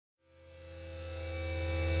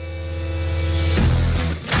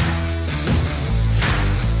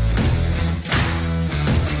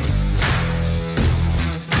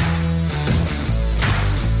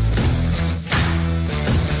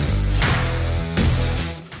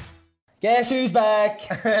Guess who's back?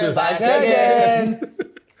 Back again.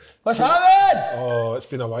 What's happening? Oh, it's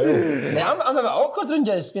been a while. Yeah, I'm a bit awkward, don't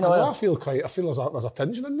you? It's been a while. I feel there's a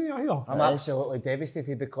tension in there here. I'm absolutely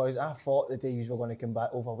devastated because I thought the day you were going to come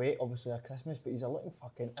back overweight, obviously at Christmas, but you're looking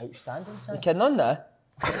fucking outstanding, son. You kidding on that?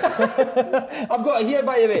 I've got it here,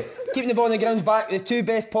 by the way. Keeping the ball on the ground's back. The two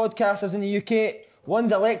best podcasters in the UK.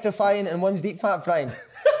 One's electrifying and one's deep fat frying.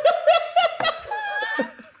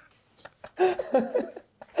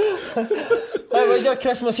 How was your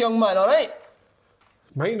Christmas, young man? All right?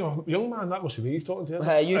 Mine, young man, that must be me talking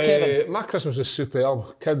to. You, Kevin. My Christmas was superb.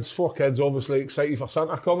 Four kids, obviously excited for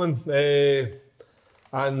Santa coming,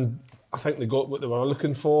 and I think they got what they were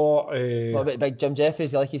looking for. What about Big Jim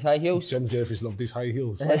Jeffries? You like his high heels? Jim Jeffries loved his high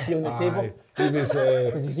heels. Is he on the table? He was.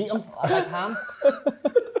 Did you eat them? A big ham?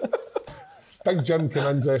 Big Jim came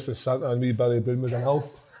in dressed as Santa and wee Billy Boone was an elf.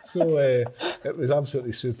 So it was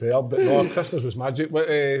absolutely superb. But no, Christmas was magic.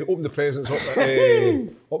 Opened the presents up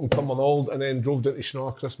and Cumbernauld and then drove down to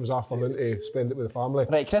Schnorr Christmas afternoon to spend it with the family.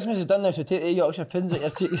 Right, Christmas is done now, so take the Yorkshire pins at your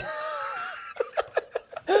cheeks.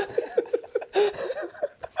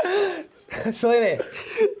 Slaney,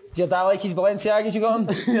 do your dad like his Balenciagas you got him?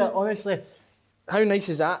 Yeah, honestly. How nice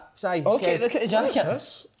is that, Si? Okay, look at the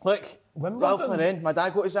jacket. Look, Ralph Lauren, my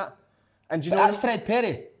dad got us that. And do you know that's Fred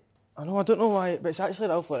Perry. I know, I don't know why, but it's actually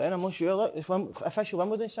Ralph Lauren, I'm not sure. Look, it's official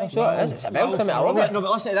Wimbledon sign. So it is, it's a belt to me, I love it. No,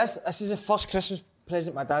 but listen to this. This is the first Christmas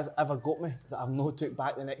present my dad's ever got me that I've not took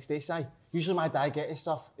back the next day, Si. Usually my dad gets his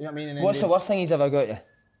stuff, you know what I mean? And what's the worst thing he's ever got you?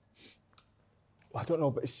 I don't know,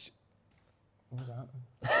 but it's... What was that?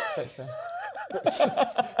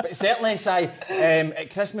 but certainly, Si,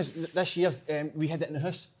 at Christmas this year, we had it in the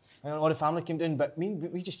house. And all the family came down, but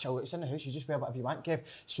we just chilled. It's in the house. You just wear whatever you want, Kev.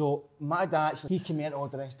 So my dad, he came here all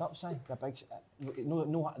dressed up, Si. The big,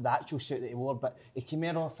 no the actual suit that he wore, but he came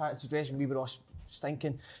here all fancy dress, and we were all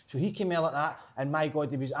stinking. So he came here like that, and my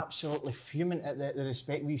God, he was absolutely fuming at the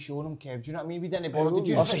respect we showed him, Kev. Do you know what I mean? We didn't bother. Did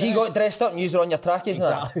you? Oh, so he got dressed up and used it on your trackies,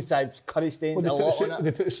 exactly. Si, curry stains, a lot on it. Did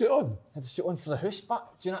they put a suit on? Had the suit on for the house,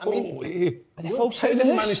 but do you know what I mean? Oh, hey. The full suit How in did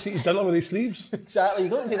the he house? manage to eat dinner with his sleeves? Exactly, you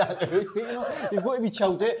don't do that in the house, do you know? You've got to be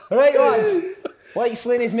chilled out. Right, lads. Like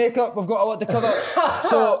Slaney's makeup, we've got a lot to cover.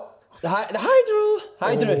 So, the Hydro.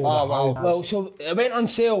 Oh, wow. Well, so it went on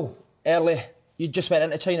sale early. You just went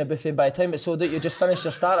into China buffet. By the time it sold out, you just finished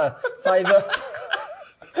your starter. $5.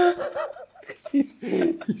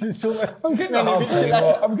 I'm getting a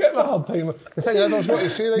hard time. The thing is, I was going to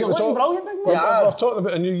say, right, You're looking brilliant, big man. we're talking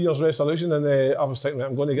about a New Year's resolution, and I was thinking,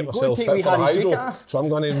 I'm going to get myself fit for the Hydro, so I'm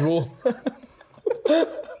going to roll.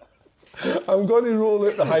 I'm going to roll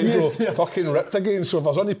out the Hydro, fucking ripped again. So if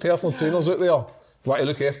there's any personal trainers out there, want to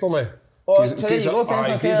look after me. Oh, so there you go,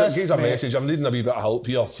 personal trainers. Give a message. I'm needing a wee bit of help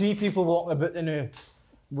here. See people walking about the new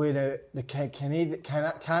with the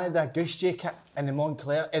Canada Goose jacket and the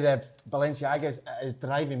Montclair, the Balenciagas, is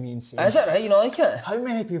driving me insane. Is it right? You not like it? How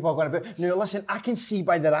many people are going about? Now listen, I can see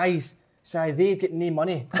by their eyes, say they've got no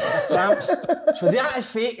money, they're tramps. So that is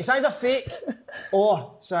fake. It's either fake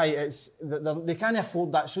or say they can't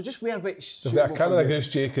afford that. So just wear a bit. They've got a Canada Goose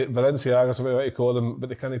jacket, Balenciagas, whatever you want to call them, but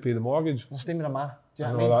they can't pay the mortgage. That's the name of ma. Do you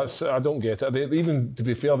know I what I mean? I don't get it. Even to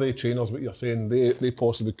be fair, they trainers, what you're saying, they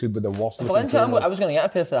possibly could be the worst. Balenciaga, I was going to get a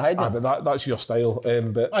pair for the Hydro. But that's your style.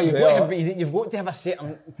 But you've got to have a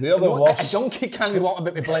certain. They're the worst. A junkie can't be walking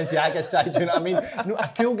about with Balenciaga side. Do you know what I mean? No, a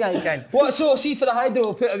cool guy can. What? So see for the Hydro,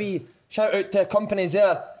 we'll put a wee shout out to companies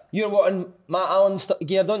there. You're wanting Matt Allen's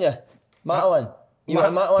gear, don't you? Matt Allen. You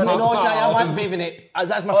want Matt Allen? No, I want Bathing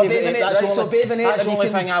That's my favourite. That's the only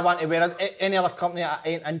thing I want to wear. Any other company, I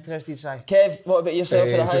ain't interested, Si. Kev, what about yourself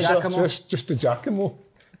for the Hydro? Just the Giacomo.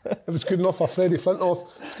 If it's good enough for Freddie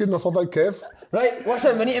Flintoff, it's good enough for Big Kev. Right,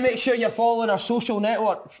 listen, we need to make sure you're following our social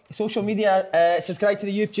network, social media, subscribe to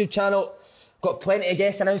the YouTube channel. Got plenty of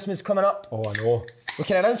guest announcements coming up. Oh, I know. We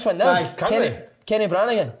can announce one now. Can we? Kenny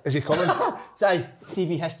Brannigan. Is he coming? Si,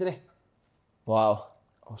 TV history. Wow.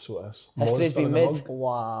 Oh, so it is. History's been made.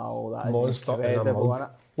 Wow, that is Monster incredible, isn't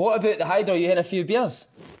it? What about the Hydro? You had a few beers?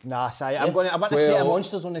 Nah, Si, I want to create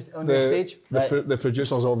monsters on the stage. The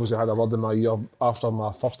producers obviously had a word in my ear after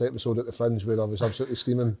my first episode at the Fringe where I was absolutely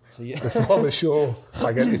steaming before the show.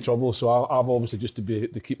 I get into trouble, so I've obviously just to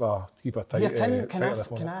keep a tight. Yeah,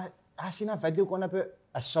 can I seen a video going about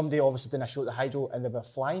as somebody obviously doing a show at the Hydro and they were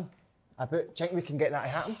flying about. Do you think we can get that to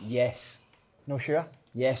happen? Yes. No sure?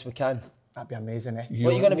 Yes, we can. That'd be amazing, eh?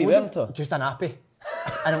 What are you going to be wearing to? Just an nappy.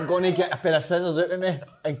 And I'm going to get a pair of scissors out of me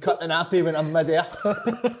and cut the nappy when I'm mid-air.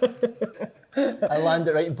 I land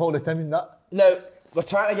it right in Paul the Tim and that. Now, we're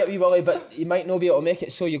trying to get wee Willie, but he might not be able to make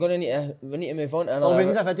it. So you're going to we need to move on to another. Well, we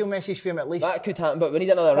need a video message for him at least. That could happen, but we need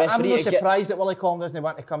another But referee. I'm not to get- surprised that Willie Collum doesn't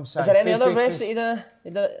want to come. Is there any other refs that he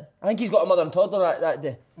did? I think he's got a mother and toddler that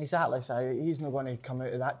day. Exactly, so he's not going to come out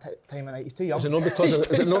at that time of night. He's too young. Is it not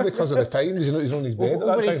because of the time? He's on his bed at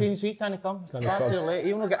Over that 18, time? so he can't come. It's Can't far come. too late.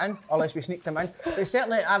 He'll not get in unless we sneaked him in. But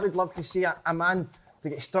certainly, I would love to see a man to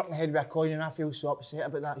get struck in the head with a coin, and I feel so upset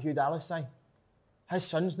about that Hugh Dallas side. His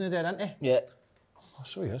son's now there, isn't he? Yeah. Oh,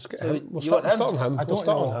 so yes, get So him. you We'll want him? start on him. I We'll don't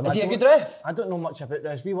start know. on him. Is he a good ref? I don't know much about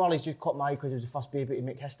this. Wee Wally's just caught my eye because he was the first baby to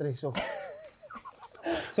make history, so...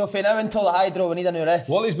 So for now until the hydro, we need a new ref.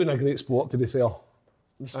 Wally's been a great sport, to be fair.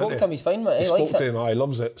 We spoke to him, he's fine, mate. He He spoke likes to it. him, he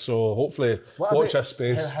loves it. So hopefully, What watch about this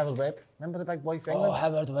space. Howard Webb? Remember the big boy for Oh, England?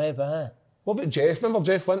 Howard Webb, What about Jeff? Remember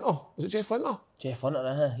Jeff Winter? Was it Jeff Winter? Jeff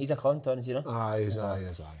Hunter, He's a cunt, is he not? Aye, he's aye.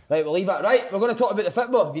 Right, we'll leave it. Right, we're going to talk about the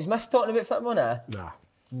football. Have you missed talking about football now? Nah.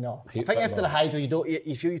 No. I Hate think after football. the hydro,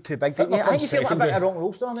 you feel you're too big, don't you? Football I think you feel like a bit secondary. of rock and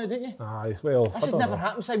roll star now, don't you? Aye, well, This has never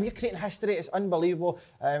happened, Simon. You're creating history. It's unbelievable.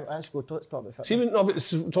 Let's talk about football. See when, no, but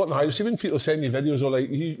this is talking how, see when people send you videos or like,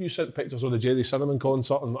 you sent pictures of the Jerry Cinnamon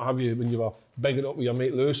concert and what have you, when you were bigging up with your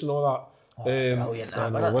mate Lewis and all that. Brilliant, I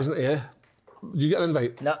know, wasn't it? wasn't it, yeah? Did you get an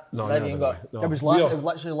invite? No, no, never never even got- did I. No. It was We are-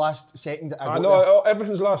 literally last second. I know,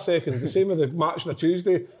 everything's last second. It's the same with the match on a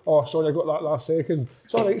Tuesday. Oh, sorry, I got that last second.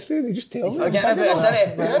 It's all right, stay there, just tell me. We're getting about us,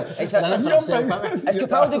 innit? Yes. Is You're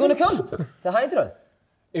Capaldi going to come? The hydro?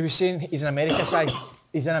 He was saying he's in America, side.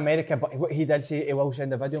 He's in America, but what he did say, he will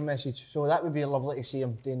send a video message. So that would be lovely to see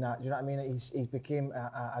him doing that. Do you know what I mean? He's became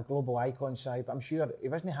a global icon, side. But I'm sure he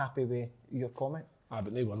wasn't happy with your comment.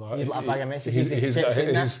 But no one. He's like a bag of messages.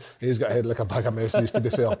 He's got a head like a bag of messages, to be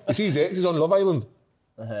fair. You see his ex, he's on Love Island.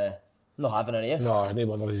 Not having her here. No, no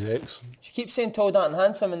one of his ex. She keeps saying tall, dark and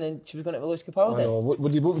handsome, and then she was going to lose I Capaldi. know. What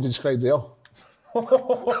would you describe there?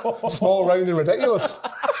 Small, round and ridiculous.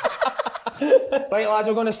 Right, lads,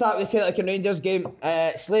 we're going to start with the Celtic and Rangers game.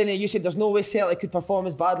 Slaney, you said there's no way Celtic could perform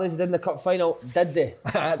as badly as they did in the cup final. Did they?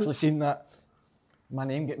 I actually seen that. My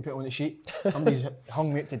name getting put on the sheet. Somebody's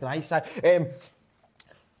hung me up to dry. So,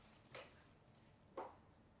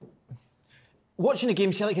 watching the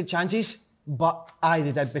game, Celtic had chances, but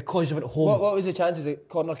they did because they were at home. What was the chances of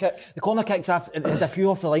corner kicks? The corner kicks after had a few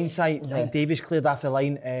off the line side. I think Davies cleared off the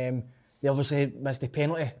line. They obviously missed the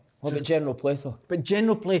penalty. What about general play though? But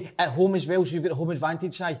general play at home as well, so you've got the home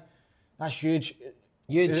advantage side. That's huge.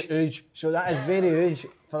 Huge. So that is very huge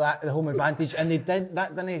for the home advantage. And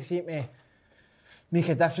that didn't seem to make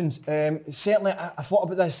a difference. Certainly, I thought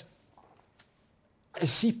about this.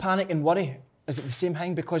 Is panic and worry? Is it the same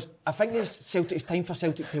thing? Because I think it's time for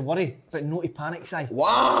Celtic to worry, but not to panic side.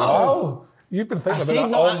 Wow! You've been thinking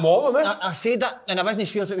about that all morning, eh? I said that, and I wasn't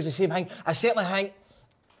sure if it was the same thing. I certainly think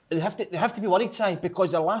they have to be worried, side,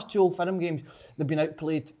 because their last two Old Firm games they've been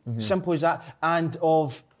outplayed. Simple as that. And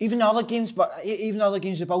of even the other games, but even the other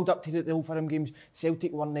games they build up to the Old Firm games,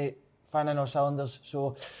 Celtic weren't firing on cylinders.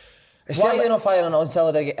 So why are they not firing on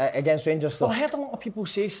cylinder against Rangers though? Well, I heard a lot of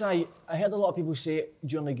people say,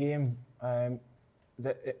 during the game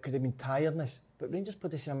that it could have been tiredness. But Rangers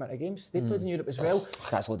played the same amount of games. They played in Europe as well.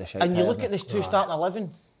 That's a load of shit. And you look at this two starting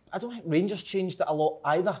 11, I don't think Rangers changed it a lot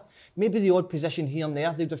either. Maybe the odd position here and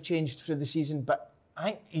there they'd have changed through the season, but I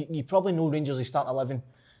think you probably know Rangers' they start 11,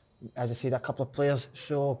 as I said, a couple of players.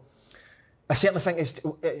 So I certainly think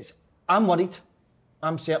it's I'm worried.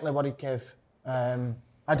 I'm certainly worried, Kev.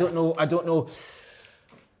 I don't know.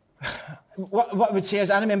 What I would say is,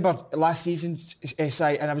 I remember last season's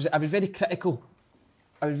side, and I was very critical.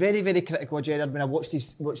 I was very, very critical of Gerrard when I watched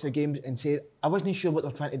the games and said I wasn't sure what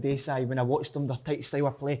they're trying to do, side. When I watched them, their tight style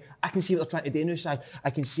of play, I can see what they're trying to do now, side.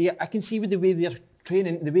 I can see it. I can see with the way they're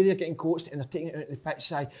training, the way they're getting coached, and they're taking it out of the pitch,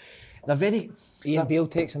 side. They're very. Ian Beale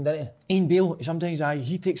takes him, didn't he? Ian Beale, sometimes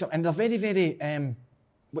he takes them, and they're very, very.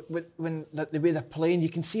 When the way they're playing, you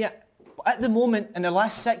can see it. But at the moment, in the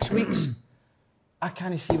last 6 weeks, I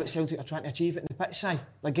can't see what Celtic are trying to achieve in the pitch side.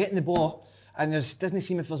 They're getting the ball, and there doesn't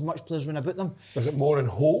seem if there's much players running about them. Is it more in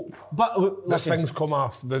hope But that listen, things come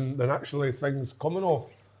off than actually things coming off?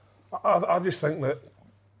 I just think that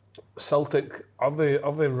Celtic, are they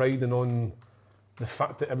riding on the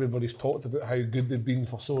fact that everybody's talked about how good they've been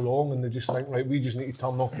for so long, and they just think, right, we just need to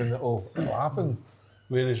turn up and it'll happen.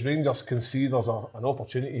 Whereas Rangers can see there's an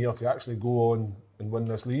opportunity here to actually go on and win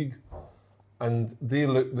this league. And they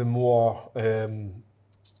look the more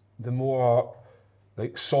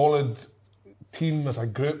like solid team as a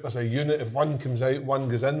group, as a unit. If one comes out, one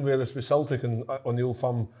goes in. Whereas with Celtic and on the Old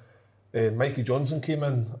Firm, Mikey Johnson came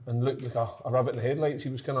in and looked like a rabbit in the headlights. He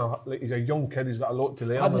was kind of like, he's a young kid. He's got a lot to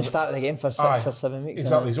learn. Hadn't started the game for 6 or 7 weeks.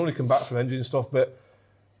 Exactly. He's only come back from injury and stuff, but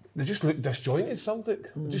they just looked disjointed,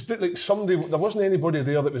 Celtic. It just looked like somebody, there wasn't anybody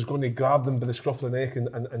there that was going to grab them by the scruff of the neck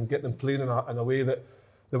and get them playing in a way that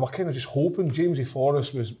they were kind of just hoping. Jamesy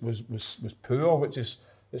Forrest was poor, which is,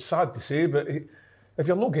 it's sad to say, but if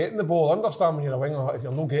you're not getting the ball, understand when you're a winger, if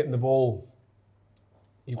you're not getting the ball,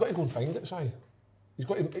 you've got to go and find it, Si.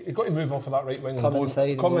 You've got to move off of that right wing.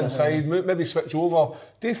 Come inside, maybe switch over,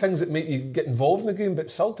 do things that make you get involved in the game. But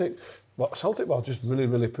Celtic were just really,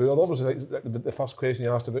 really poor. Obviously, like the first question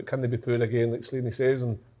you asked about, can they be poor again, like Slaney says,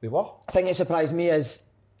 and they were. I think it surprised me is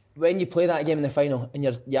when you play that game in the final and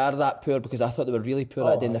you are that poor, because I thought they were really poor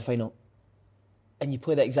that day in the final, and you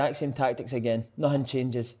play the exact same tactics again, nothing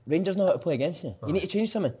changes. Rangers know how to play against you. You need to change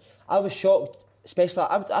something. I was shocked, especially,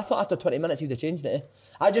 I thought after 20 minutes he would have changed it.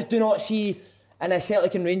 I just do not see in a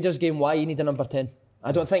Celtic and Rangers game why you need a number 10.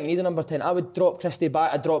 I don't think you need a number 10. I would drop Christie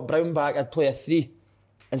back, I'd drop Brown back, I'd play a 3.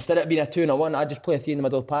 Instead of being a 2 and a 1, I'd just play a 3 in the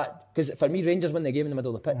middle of the pack. Because for me, Rangers win the game in the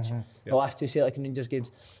middle of the pitch. The last 2 Celtic and Rangers games.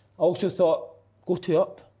 I also thought, go 2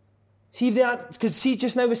 up. See if they are, because see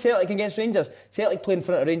just now with Celtic against Rangers, Celtic play in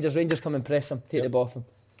front of Rangers, Rangers come and press them, take the ball off them.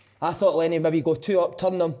 I thought Lenny maybe go 2 up,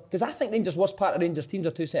 turn them, because I think Rangers' worst part of Rangers teams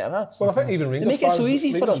are 2 centre halves. Well, I think even Rangers make it so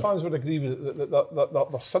easy for them. Fans would agree with that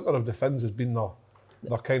the centre of defence has been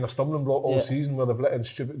their kind of stumbling block all season, where they've let in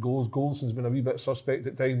stupid goals. Goldson's been a wee bit suspect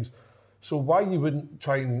at times. So why you wouldn't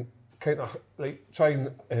try and build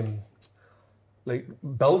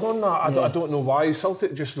on that? I don't know why.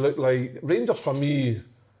 Celtic just looked like Rangers for me.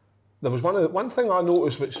 There was one thing I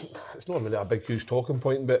noticed, which it's not really a big huge talking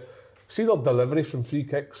point, but see their delivery from free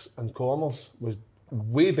kicks and corners was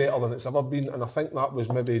way better than it's ever been, and I think that was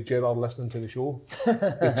maybe Gerrard listening to the show.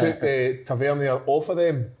 They took Tavernier off of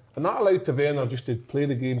them, and that allowed Tavernier just to play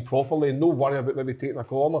the game properly and no worry about maybe taking a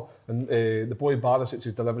corner. And the boy Barisic's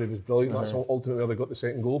delivery was brilliant. That's ultimately where they got the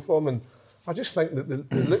second goal from. And I just think that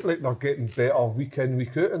they look like they're getting better week in,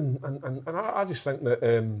 week out, and I just think that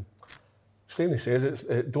Slaney says it's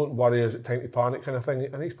don't worry, is it time to panic kind of thing,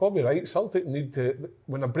 and he's probably right. Celtic need to,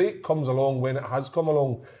 when a break comes along, when it has come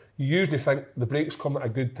along, you usually think the break's come at a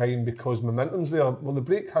good time because momentum's there. Well, the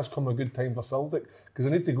break has come at a good time for Celtic because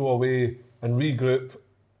they need to go away and regroup,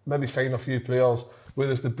 maybe sign a few players,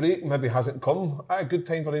 whereas the break maybe hasn't come at a good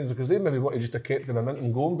time for Rangers because they maybe want to just have kept the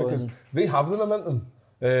momentum going because they have the momentum.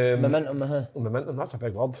 Momentum, that's a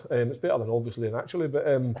big word. It's better than obviously and actually, but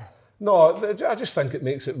no, I just think it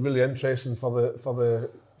makes it really interesting from the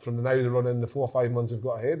now they run in the 4 or 5 months they've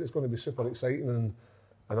got ahead. It's going to be super exciting, and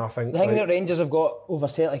I think the thing that Rangers have got over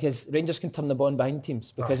Celtic is Rangers can turn the ball in behind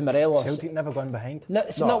teams because Morelos. Celtic never gone behind.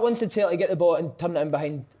 Not once did Celtic get the ball and turn it in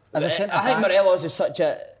behind. I think Morelos is such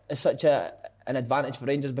an advantage for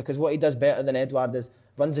Rangers because what he does better than Edouard is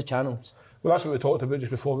runs the channels. Well, that's what we talked about just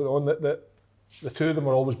before we went on, that the two of them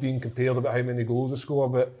are always being compared about how many goals they score,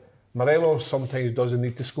 but Morelos sometimes doesn't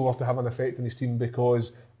need to score to have an effect in his team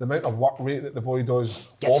because the amount of work rate that the boy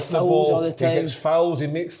does off the ball, all the time. He gets fouls, he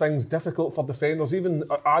makes things difficult for defenders. Even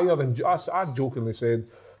I jokingly said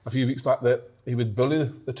a few weeks back that he would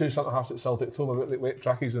bully the 2 centre-halves at Celtic, throw them about like wet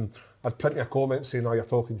trackies, and I'd plenty of comments saying, oh, you're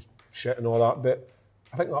talking shit and all that, but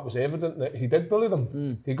I think that was evident that he did bully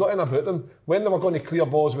them. He got in about them. When they were going to clear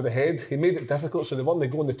balls with the head, he made it difficult so they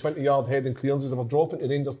weren't going the 20-yard heading clearances. They were dropping to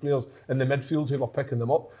Rangers players in the midfield who were picking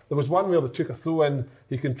them up. There was one where they took a throw in,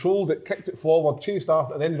 he controlled it, kicked it forward, chased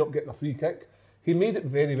after and ended up getting a free kick. He made it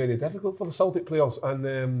very, very difficult for the Celtic players.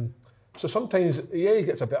 And so sometimes, he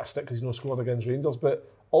gets a bit of stick because he's not scored against Rangers,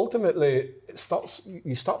 but ultimately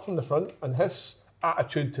you start from the front, and his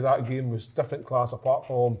attitude to that game was different class apart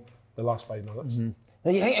from the last 5 minutes. Now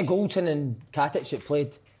you think of Goldson and Katic that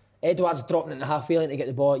played. Edouard's dropping it in the half field to get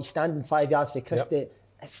the ball. He's standing 5 yards for Christie. Yep.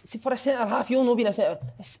 For a centre half, you'll know being a centre.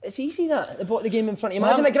 It's easy that they bought the game in front of you.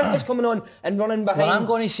 Imagine a Griffiths coming on and running behind. Well, I'm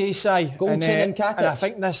going to say, Si, Goldson and Katic. And I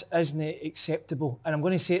think this isn't acceptable. And I'm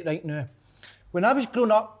going to say it right now. When I was growing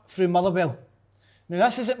up through Motherwell, now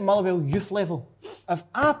this is at Motherwell youth level. If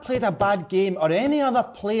I played a bad game or any other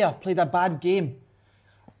player played a bad game,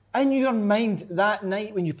 in your mind that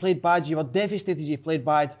night when you played bad, you were devastated you played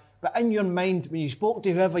bad, but in your mind when you spoke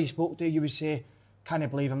to whoever you spoke to, you would say,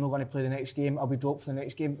 can't believe I'm not going to play the next game, I'll be dropped for the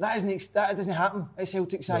next game. That doesn't happen at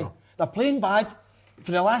Celtic side. No. They're playing bad.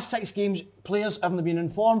 For the last 6 games, players haven't been in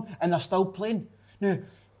form and they're still playing. Now,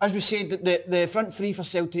 as we said, the front three for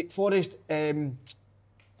Celtic, Forrest,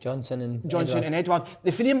 Johnson and Edouard,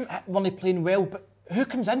 the three of them weren't playing well, but who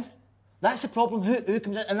comes in? That's the problem. Who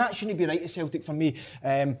comes in? And that shouldn't be right at Celtic for me.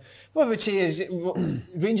 What I would say is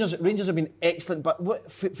Rangers have been excellent,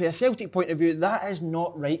 but for a Celtic point of view, that is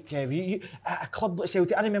not right, Kev. A club like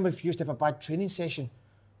Celtic, I remember if you used to have a bad training session,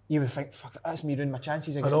 you would think, fuck, that's me ruining my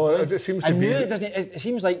chances again. I know, it seems to be... It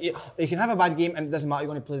seems like you can have a bad game and it doesn't matter, you're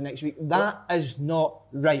going to play the next week. That is not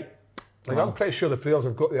right. Like, I'm pretty sure the players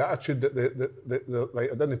have got the attitude that they right,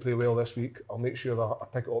 I didn't play well this week, I'll make sure I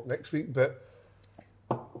pick it up next week. But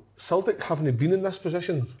Celtic haven't been in this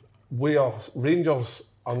position where Rangers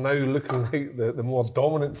are now looking like the more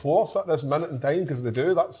dominant force at this minute in time, because they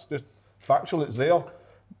do. That's just factual, it's there.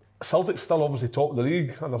 Celtic's still obviously top of the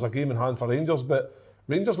league and there's a game in hand for Rangers, but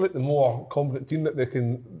Rangers look the more competent team that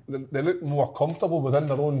they look more comfortable within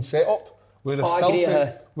their own setup.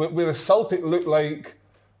 Whereas Celtic look like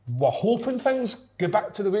we're hoping things get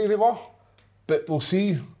back to the way they were, but we'll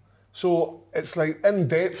see. So it's like in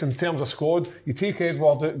depth in terms of squad. You take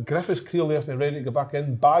Edward out, Griffiths clearly isn't ready to go back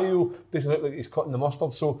in. Bayo doesn't look like he's cutting the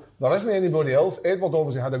mustard. So there isn't anybody else. Edward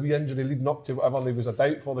obviously had a wee injury leading up to whatever, and he was a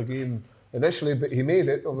doubt for the game initially, but he made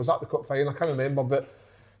it, or was that the cup final? I can't remember, but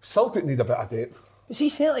Celtic need a bit of depth. But see,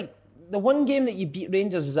 Celtic, the one game that you beat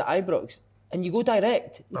Rangers is at Ibrox, and you go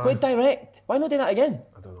direct. You played direct. Why not do that again?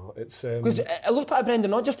 I don't know. It's because it looked like a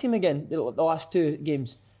Brendan Rodgers team again, the last two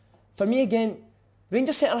games. For me again,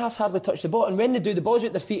 Rangers centre-halves hardly touch the ball, and when they do, the ball's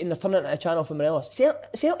at their feet and they're turning it into a channel for Morelos.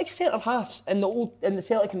 Celtic centre-halves in the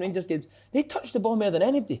Celtic and Rangers games, they touch the ball more than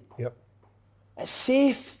anybody. Yep. It's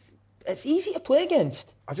safe. It's easy to play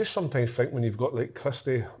against. I just sometimes think when you've got like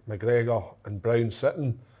Christie, McGregor and Brown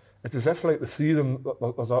sitting, it's as if like the three of them,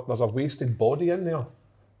 there's a wasted body in there,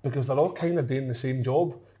 because they're all kind of doing the same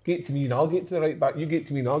job. Get to me and I'll get to the right back, you get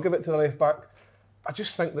to me and I'll give it to the left back. I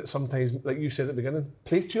just think that sometimes, like you said at the beginning,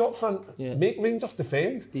 play two up front, make Rangers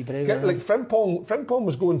defend. Be brave. Like Frimpong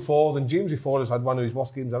was going forward, and Jamesy Forrest had one of his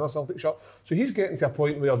worst games in a Celtic shirt. So he's getting to a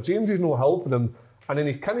point where Jamesy's not helping him, and then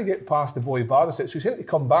he can't get past the boy Barisic, so he's having to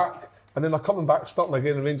come back, and then they're coming back starting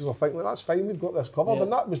again, and Rangers are thinking, well, that's fine, we've got this covered.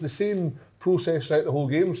 And that was the same process throughout the whole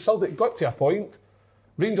game. Celtic got to a point,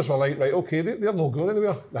 Rangers were like, right, okay, they're not going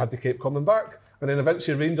anywhere. They had to keep coming back, and then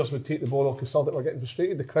eventually Rangers would take the ball off because Celtic were getting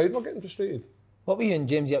frustrated, the crowd were getting frustrated. What were you and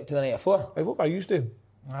Jamesy up to the night before? What were you doing?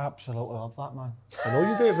 I absolutely love that, man. I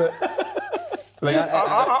know you do, but like,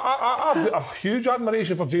 I have a huge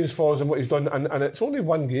admiration for James Forrest and what he's done, and it's only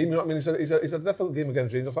one game, you know what I mean? He's a different game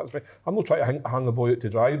against Rangers, that's fine. I'm not trying to hang the boy out to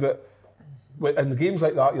dry, but in games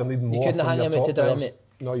like that, you're needing more. You couldn't hang him out to dry, mate.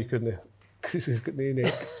 No, you couldn't. Because he's got no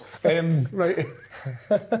neck. Right.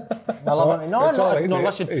 No,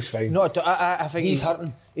 listen. He's fine. No, I think he's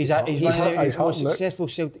hurting. He's one of the most successful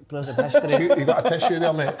Celtic players in history. You got a tissue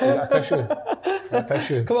there, mate. You got a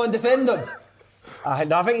tissue. Come on, defend him. I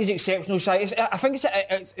think he's exceptional side. I think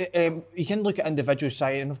it's you can look at individual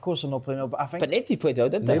side, and of course they're not playing well, but I think. But nobody played well,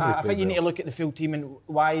 did they? I think you need to look at the full team and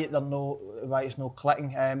why it's not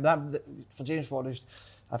clicking. For James Forrest,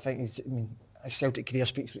 I think his Celtic career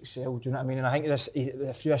speaks for itself. Do you know what I mean? And I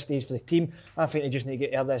think through a stage for the team, I think they just need to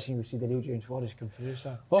get out there and we'll see the real James Forrest come through.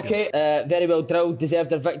 So. Okay, very well drilled.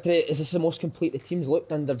 Deserved their victory. Is this the most complete the team's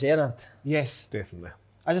looked under Gerrard? Yes, definitely.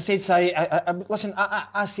 As I said, Si, listen,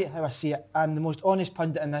 I see it how I see it. I'm the most honest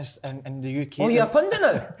pundit in this in the UK. Oh, you're a pundit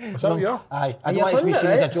now? Is that what you are? Aye. I don't want to be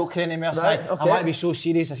seen as a joke anymore, right, Si. okay. I want to be so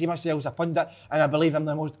serious. I see myself as a pundit, and I believe I'm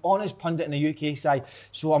the most honest pundit in the UK, Si.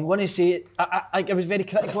 So I'm going to say, I was very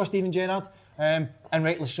critical of Steven Gerrard, and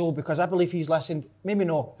rightly so, because I believe he's listened. Maybe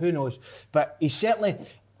no, who knows? But he's certainly,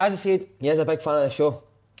 as I said... He is a big fan of the show.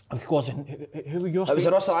 Of course, who were yours? It was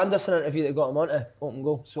a Russell Anderson interview that got him onto Open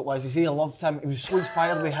Goal. So it was. He said he loved him. He was so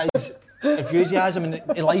inspired by his enthusiasm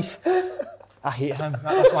in life. I hate him, that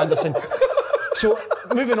Russell Anderson. So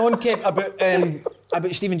moving on, Kev,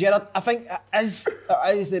 about Steven Gerrard. I think it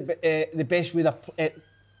is the best way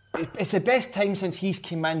it's the best time since he's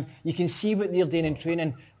come in. You can see what they're doing in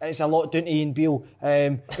training. It's a lot down to Ian Beale,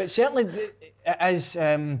 but certainly it is.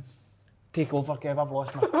 Take over, Kev. I've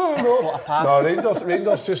lost my foot apart. No,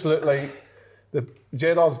 Rangers just look like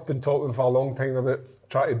Gerrard's been talking for a long time about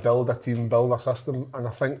trying to build a team, build a system, and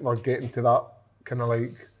I think we're getting to that kind of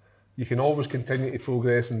like, you can always continue to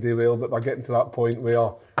progress and do well, but they're getting to that point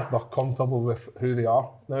where they're comfortable with who they are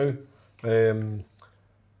now.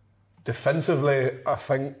 Defensively, I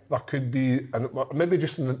think there could be, and maybe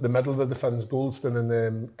just in the middle of the defence, Goldstein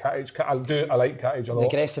and Katic. I like Katic a lot.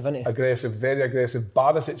 Aggressive, isn't he? Aggressive, very aggressive.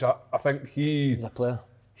 Barisic, I think he's a player.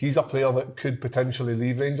 He's a player that could potentially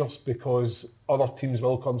leave Rangers because other teams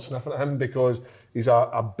will come sniffing at him because he's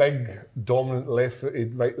a big, dominant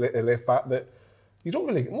left-footed left back that you don't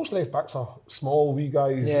really. Most left backs are small, wee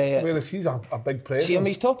guys. Yeah. Whereas he's a big presence. See him,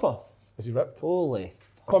 he's top off. Is he ripped? Holy.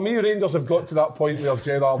 For me, Rangers have got to that point where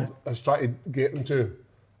Gerrard has tried to get them to,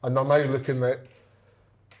 and they're now looking at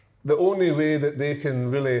the only way that they can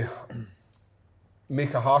really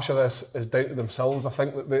make a hash of this is down to themselves. I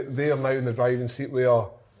think that they are now in the driving seat where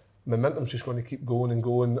momentum's just going to keep going and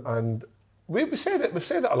going. And we've said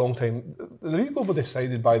it a long time. The league will be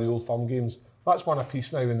decided by the Old Firm games. That's one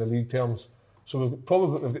apiece now in the league terms. So we've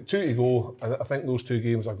got 2 to go, and I think those 2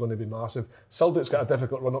 games are going to be massive. Celtic's got a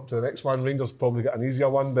difficult run up to the next one. Rangers probably got an easier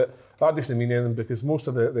one, but that doesn't mean anything because most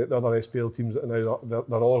of the other SPL teams that are now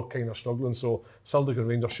they're all kind of struggling. So Celtic and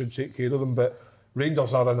Rangers should take care of them, but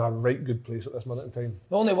Rangers are in a right good place at this minute in time.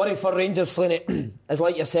 The only worry for Rangers, Slaney, is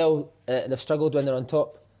like yourself, they've struggled when they're on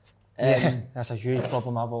top. That's a huge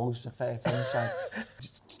problem I've always found.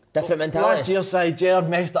 Different mentality. Last year's side, Gerrard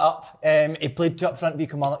messed it up. He played 2 up front, V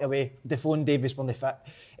Kilmarnock away. Defoe and Davis when they fit.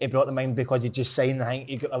 He brought them in because he just signed. I think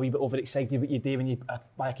he got a wee bit overexcited what you do when you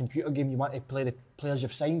buy a computer game. You want to play the players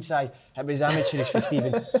you've signed. It was amateurish for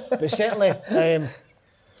Stephen, but certainly,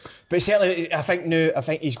 I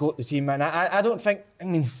think he's got the team, and I don't think. I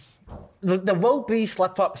mean, there will be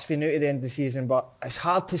slip-ups for now to the end of the season, but it's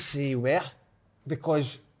hard to say where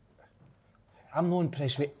because I'm not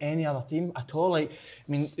impressed with any other team at all. Like, I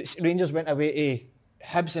mean, Rangers went away to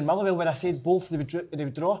Hibs and Motherwell where I said both they would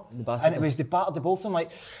draw, and it was they battered the both of them.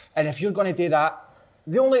 Like, and if you're going to do that,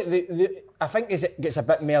 I think as it gets a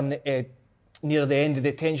bit more near the end,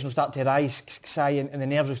 the tension will start to rise, and the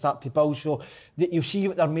nerves will start to build. So that you'll see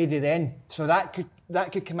what they're made of then. So that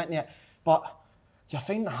could come into it, but you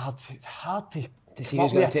find it hard to see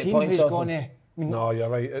who's going to take points off. No, you're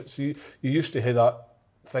right. You used to hear that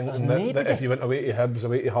thinking that if you went away to Hibs,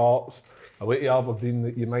 away to Hearts, away to Aberdeen,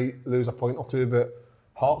 that you might lose a point or two, but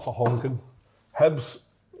Hearts are honking. Hibs,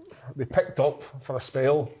 they picked up for a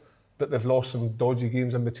spell, but they've lost some dodgy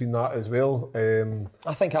games in between that as well.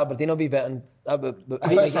 I think Aberdeen will be better. I think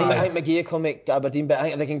McGee will make Aberdeen better. I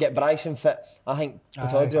think if they can get Bryson fit, I think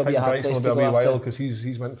Pittodrie will be a hard place to go after. While because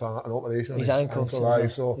he's went for an operation. His ankle.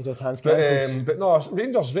 His old hands. But no,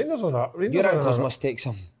 Rangers on that. Your ankles must take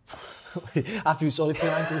some. I feel sorry for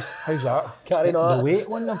your ankles. How's that? Carrying on. The weight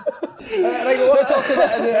on them. Right, we want to talk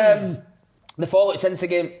about the fallout since the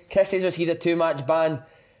game. Christie's received a 2-match ban.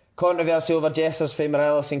 Controversy over gestures from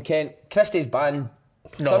Morelos and Kent. Christie's ban.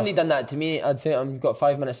 No. Somebody done that to me, I'd say to him, you've got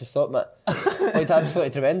 5 minutes to stop it. Looked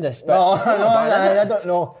absolutely tremendous. But I don't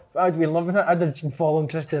know. I'd be loving it. I'd have been following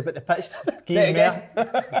Christie about the pitch.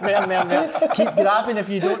 Keep grabbing if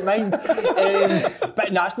you don't mind.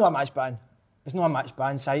 But no, it's not a match ban. It's not a match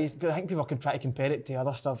ban size, but I think people can try to compare it to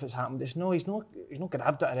other stuff that's happened. He's not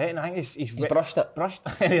grabbed it or anything. I think he's brushed it.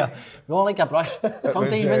 Yeah, we all like a brush.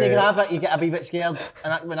 Sometimes when you grab it, you get a wee bit scared,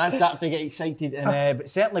 and when I start to get excited, and but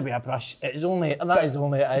certainly with a brush, it is only. Do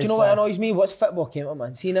you know what annoys me? What's football came up,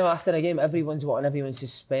 man? See now after a game, everyone's wanting everyone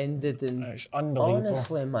suspended, and it's unbelievable.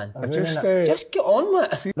 Honestly, man, just get on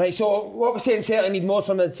with it. Right. So what we're saying, certainly need more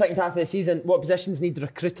from the second half of the season. What positions need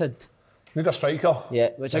recruited? Need a striker.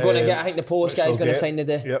 Yeah, which I'm going to get. I think the Polish guy's going to sign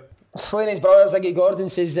today. Yep. Slaney's brother, Ziggy Gordon,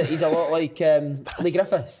 says that he's a lot like Lee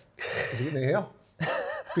Griffiths. Is he getting hair?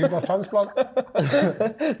 Beaver transplant?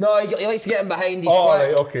 No, he likes to get him behind. He's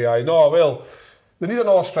right, okay, I know. Well, they need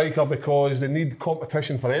another striker because they need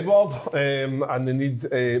competition for Edward, and they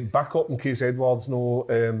need backup in case Edward's no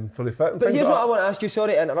fully fit. But here's what I want to ask you.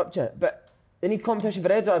 Sorry to interrupt you, but they need competition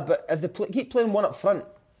for Edward. But if they keep playing one up front,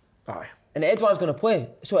 aye. And Edward's going to play.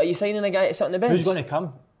 So are you signing a guy to sit on the bench? Who's going to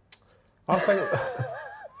come? I think.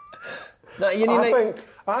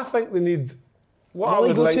 I think they need. What I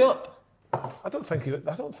would like. I don't think he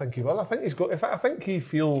will. I think he's got. I think he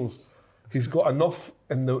feels he's got enough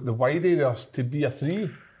in the wide areas to be a 3. Do you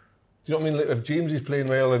know what I mean? Like if James is playing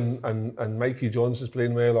well and Mikey Johnson's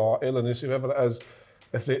playing well or Elanusi, whoever it is,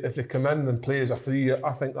 if they come in and play as a 3,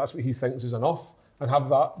 I think that's what he thinks is enough and have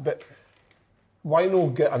that. But why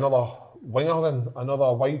not get another winger in,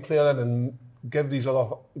 another wide player in, and give these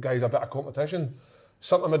other guys a bit of competition?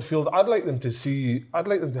 Centre midfield, I'd like them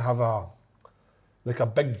to have a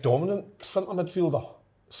big dominant centre midfielder,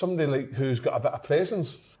 somebody like who's got a bit of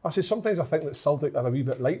presence. Sometimes I think that Celtic are a wee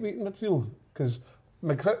bit lightweight in midfield because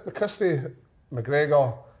Christie,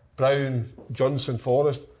 McGregor, Brown, Johnson,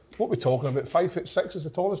 Forrest. What are we talking about? 5'6" is the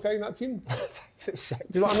tallest guy in that team. 5'6".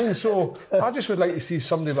 Do you know what I mean? So I just would like to see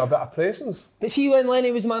somebody with a bit of presence. But see, when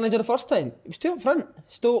Lenny was manager the first time, it was 2 up front.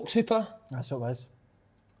 Stokes, Hooper. That's what it was.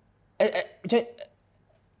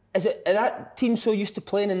 Is it that team so used to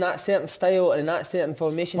playing in that certain style and in that certain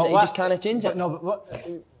formation that you just can't change it? No, but what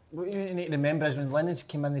you need to remember is when Lennon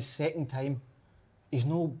came in the second time, he's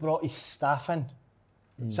no brought his staff in.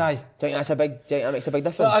 Do you think that makes a big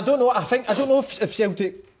difference? Well, I don't know. I don't know if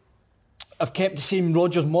Celtic have kept the same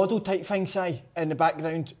Rodgers model type thing, in the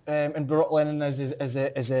background, and brought Lennon as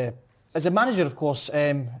a manager, of course,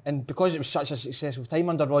 and because it was such a successful time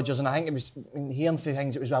under Rodgers, and I think it was hearing through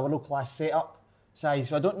things, it was a world class setup. Si.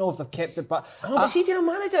 So I don't know if they've kept it, but... I know, but see if you're a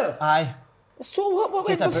manager. Aye. So what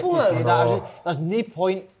went Just before? about to say that. There's no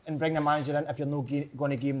point in bringing a manager in if you're not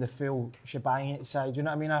going to give him the full shebang at side. Do you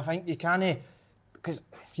know what I mean? I think you can't, because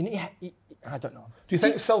you need to, I don't know. Do you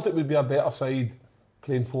think Celtic would be a better side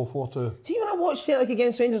playing 4-4-2? See, when I watched Celtic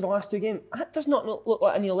against Rangers the last 2 games, that does not look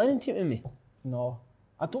like a Neil Lennon team to me. No.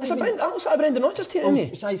 I don't That looks like a Brendan Rodgers team to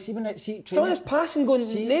me. See, when see Some of this passing going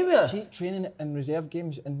nowhere. See, training in reserve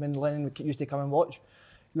games, and when Lennon used to come and watch,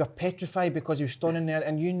 you were petrified because he was standing there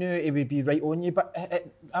and you knew he would be right on you. But I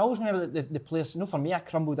always remember the players, for me, I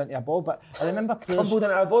crumbled into a ball, but I remember players... Crumbled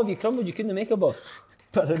into a ball? If you crumbled, you couldn't make a ball.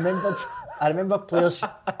 But I remember players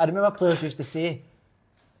used to say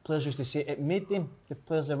it made them the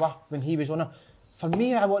players they were when he was on it. For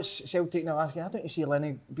me, I watched Celtic in the last game. I don't see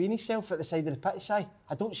Lennon being himself at the side of the pitch side.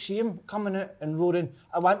 I don't see him coming out and roaring.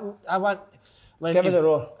 I want Lennon. Give us a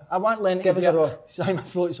roar. I want Lennon. Give us a roar. Sorry, my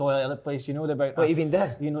throat's all over the place. You know about what you been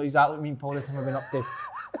doing? You know exactly what I mean, Paul, the time I've been up to.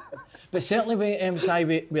 But certainly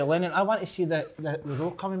with Lennon, I want to see the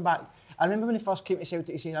roar coming back. I remember when he first came to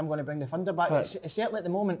Celtic, he said, I'm going to bring the thunder back. Right. It's certainly at the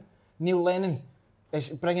moment, Neil Lennon is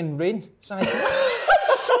bringing rain. So shite.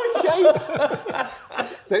 I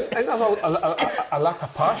think there's a lack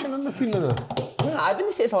of passion in the team now. No, I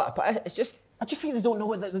wouldn't say it's a lack of passion. It's just... I just think they don't know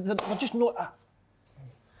what they're just not...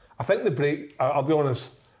 I think the break, I'll be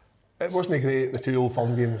honest, it wasn't great, the 2 Old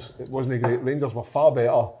Firm games. It wasn't great. Rangers were far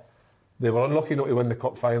better. They were unlucky not to win the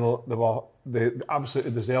cup final. They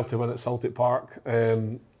absolutely deserved to win at Celtic Park.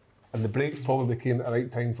 And the breaks probably came at the right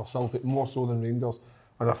time for Celtic, more so than Rangers.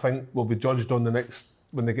 And I think we'll be judged on the next,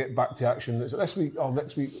 when they get back to action. Is it this week or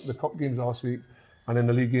next week? The cup games are this week. And then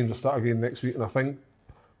the league games will start again next week. And I think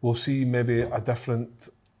we'll see maybe a different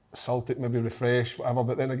Celtic, maybe refresh, whatever.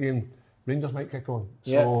 But then again, Rangers might kick on.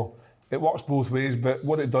 Yeah. So it works both ways. But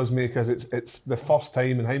what it does make is it's the first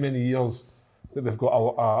time in how many years that they've got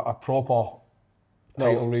a proper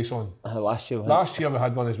title race on. Last year we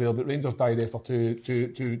had one as well, but Rangers died after two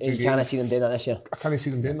games. You can't see them doing that this year. I can't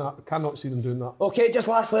see them doing that. I cannot see them doing that. Okay, just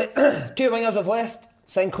lastly, 2 wingers have left.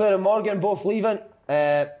 Sinclair and Morgan both leaving.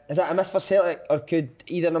 Is that a miss for Celtic, or could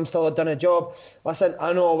either of them still have done a job? Listen,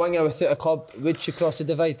 I know a winger without a club, would she cross the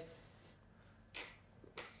divide?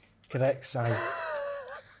 Correct, Si.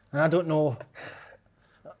 And I don't know.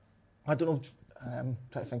 I'm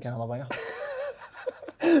trying to think of another winger.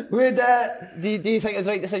 Would do you think it was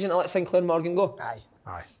the right decision to let Sinclair and Morgan go? Aye.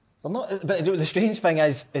 They're not. But the strange thing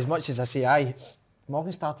is, as much as I say aye,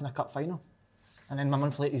 Morgan's starting a cup final, and then my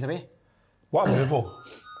month later he's away. What a move, though.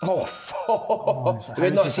 Oh, fuck. You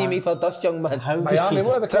would not see me for dust, young man. Miami,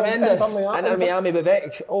 what are the tremendous. Inter Miami with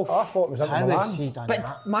Bex. Oh, I thought it was Inter Milan.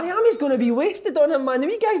 But Miami's going to be wasted on him, man. The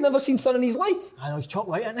wee guy's never seen sun in his life. I know, he's chalk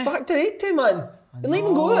white, isn't he? Factor 80, man. He'll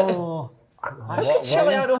even go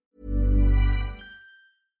it.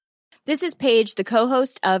 This is Paige, the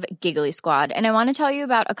co-host of Giggly Squad, and I want to tell you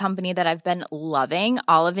about a company that I've been loving,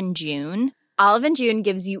 Olive & June. Olive & June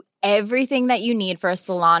gives you everything that you need for a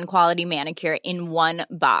salon-quality manicure in one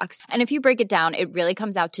box. And if you break it down, it really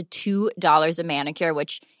comes out to $2 a manicure,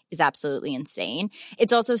 which is absolutely insane.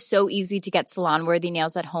 It's also so easy to get salon-worthy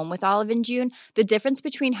nails at home with Olive & June. The difference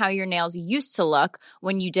between how your nails used to look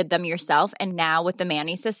when you did them yourself and now with the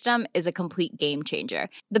Mani system is a complete game changer.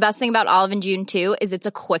 The best thing about Olive & June, too, is it's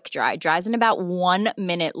a quick dry. Dries in about 1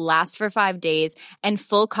 minute, lasts for 5 days, and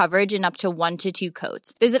full coverage in up to 1 to 2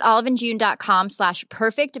 coats. Visit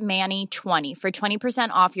oliveandjune.com/perfectmani20 for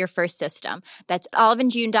 20% off your first system. That's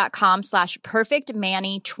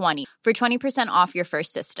oliveandjune.com/perfectmani20 for 20% off your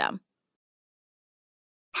first system.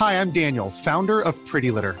 Hi, I'm Daniel, founder of Pretty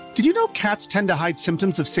Litter. Did you know cats tend to hide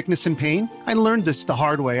symptoms of sickness and pain? I learned this the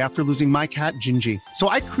hard way after losing my cat, Gingy. So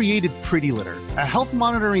I created Pretty Litter, a health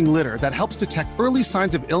monitoring litter that helps detect early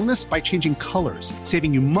signs of illness by changing colors,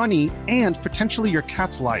 saving you money and potentially your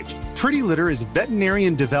cat's life. Pretty Litter is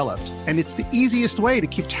veterinarian developed, and it's the easiest way to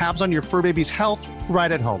keep tabs on your fur baby's health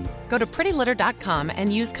right at home. Go to prettylitter.com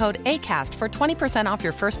and use code ACAST for 20% off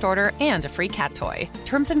your first order and a free cat toy.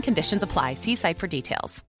 Terms and conditions apply. See site for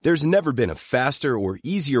details. There's never been a faster or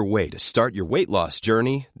easier way to start your weight loss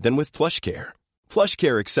journey than with PlushCare.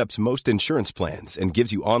 PlushCare accepts most insurance plans and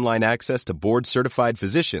gives you online access to board-certified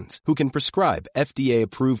physicians who can prescribe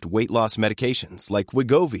FDA-approved weight loss medications like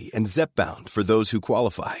Wegovy and Zepbound for those who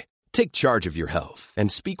qualify. Take charge of your health and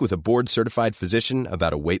speak with a board-certified physician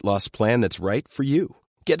about a weight loss plan that's right for you.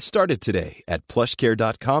 Get started today at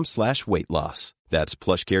plushcare.com/weight-loss. That's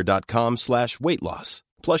plushcare.com/weight-loss.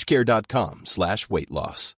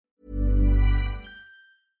 plushcare.com/weight-loss.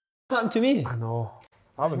 Happened to me. I know.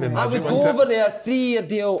 I would go over there, 3-year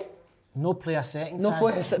deal, No player settings. No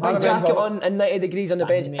play a big remember- jacket on and 90 degrees on the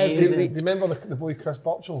bench Amazing. every Do week. you remember the boy Chris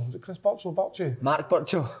Birchall? Was it Chris Birchall? Birchie? Mark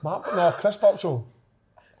Burchill. No, Chris Birchall.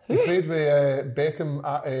 He played with Beckham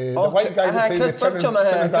at the white guy that played Chris with Tim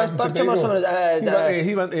Bircham, and Chris Bircham or something.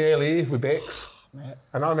 He went to LA with Bex.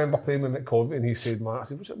 And I remember playing with Mick Covey and he said, man, I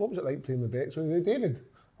said, what was it like playing with Bex? With David?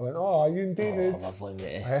 I went, oh, you and David. Oh, lovely,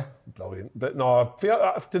 mate. Brilliant. But no,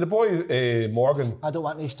 fair, to the boy Morgan. I don't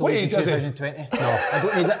want these stories in 2020. No. I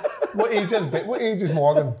don't need it. What age is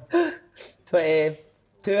Morgan?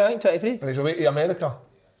 22, I think, 23. And he's away to America.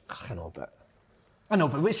 I know,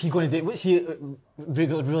 but what's he going to do? What's he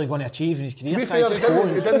really going to achieve in his career? To be fair,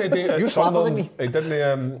 he didn't date You're at slapper than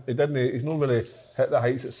Sunderland. He didn't. He's not really hit the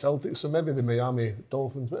heights at Celtic. So maybe the Miami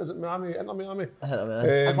Dolphins. What is it? Miami? Inter Miami.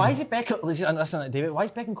 And why is it Beckham? Listen to David. Why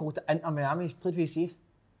is Beckham called to Inter Miami? He's played with AC.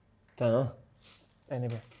 Don't know.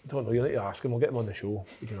 Anyway, Don't know. You need to ask him. We'll get him on the show.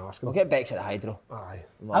 You can ask him. We'll get Bex at the Hydro. Aye.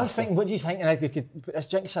 I was thinking, what do you think? And we could. This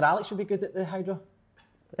drink Sir Alex would be good at the Hydro.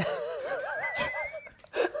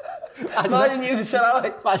 Imagine you, Sir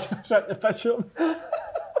Alex. That's the pitch up.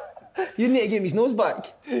 You need to give him his nose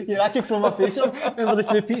back. Yeah, I could throw my face at him. Remember the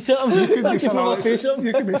free pizza at him? You could be Sir throw my Alex. face at him.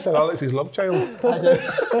 You could be Sir Alex's love child. But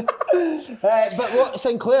what,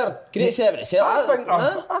 Sinclair, great serve at Celtic.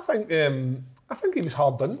 I think he was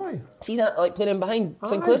hard done by. See that, like playing in behind?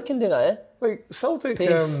 Sinclair can do that, eh? Like Celtic,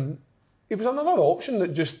 Pace. he was another option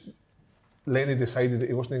that just Lenny decided that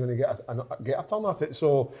he wasn't going to get a turn at it.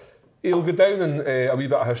 So he'll go down in a wee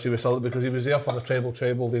bit of history with Celtic because he was there for the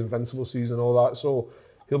treble, the Invincible season, all that. So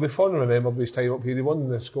he'll be fond and remembered with his time up here. He won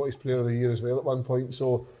the Scottish Player of the Year as well at one point.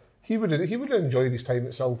 So he would have enjoyed his time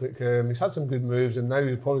at Celtic. He's had some good moves, and now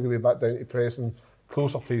he's probably going to be back down to Preston,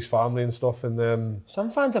 closer to his family and stuff. And Some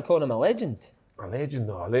fans are calling him a legend. a legend,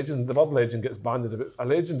 no, a legend. The word legend gets banded about. A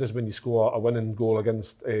legend is when you score a winning goal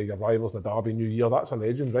against your rivals in the Derby New Year. That's a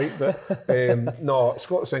legend, right? But no,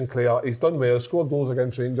 Scott Sinclair, he's done well. Scored goals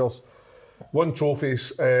against Rangers, won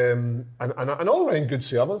trophies, and an all-round good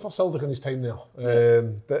servant for Celtic in his time there.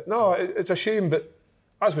 But no, it's a shame. But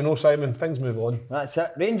as we know, Simon, things move on. That's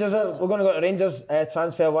it. Rangers, we're going to go to Rangers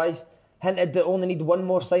transfer-wise. Hinted that only need one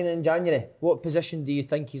more signing in January. What position do you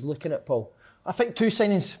think he's looking at, Paul? I think 2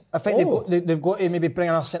 signings. I think they've got to maybe bring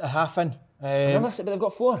another centre half in. But they've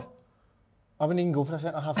got 4. I wouldn't even go for a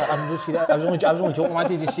centre half. I was only joking. I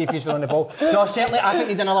wanted to see if he's on the ball. No, certainly. I think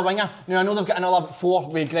they need another winger. Now I know they've got another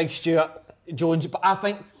 4 with Greg Stewart, Jones, but I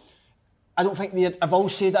don't think I've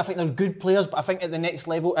always said that I think they're good players, but I think at the next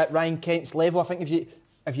level, at Ryan Kent's level, I think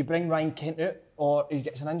if you bring Ryan Kent out or he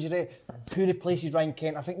gets an injury, who replaces Ryan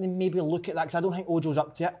Kent? I think they maybe look at that because I don't think Ojo's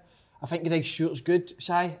up to it. I think Greg Stewart's good,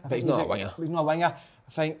 but he's not a winger. He's not a winger.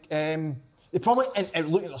 I think they probably, and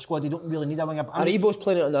looking at their squad, they don't really need a winger. But Aribo's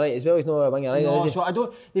playing it on the right as well. He's not a winger either, is he? So I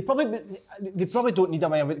don't. They probably don't need a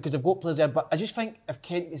winger because they've got players there. But I just think if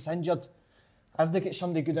Kent gets injured, have they got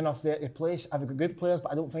somebody good enough there to replace? Have they got good players?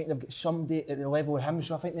 But I don't think they've got somebody at the level of him.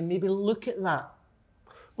 So I think they maybe look at that.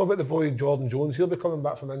 What about the boy Jordan Jones? He'll be coming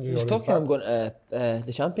back from injury. He's talking I'm going to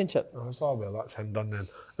the Championship. Oh, that's him done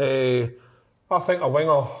then. I think a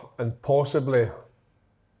winger and possibly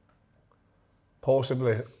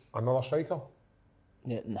another striker.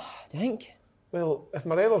 Yeah, nah, do you think? Well, if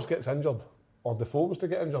Morelos gets injured, or Defoe was to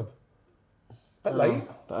get injured, bit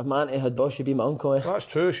light. But if Manty had boss, she'd be my uncle. That's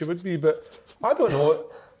true, she would be, but I don't know.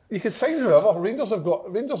 You could sign whoever. Rangers have got.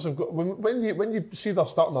 When you see their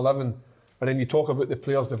starting 11, and then you talk about the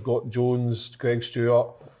players they've got: Jones, Greg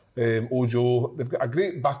Stewart, Ojo. They've got a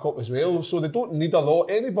great backup as well, so they don't need a lot.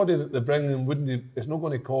 Anybody that they bring in it's not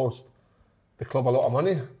going to cost the club a lot of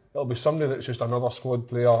money. It'll be somebody that's just another squad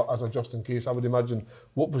player as a just in case. I would imagine.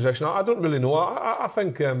 What position? I don't really know. I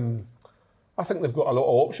think they've got a lot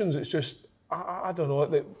of options. It's just I don't know.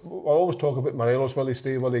 I always talk about Morelos. Will he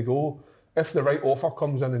stay? Will he go? If the right offer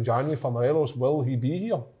comes in January for Morelos, will he be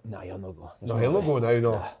here? No, he'll not go. No, he'll not go now.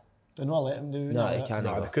 No. Nah. They're not let him do. No, he can't.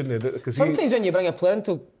 They couldn't. Sometimes when you bring a player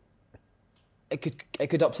into, it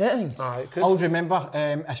could upset things. It could. I always remember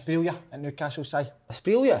Asprilla at Newcastle side.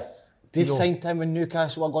 Asprilla? They signed him when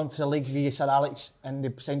Newcastle were going for the league via Sir Alex, and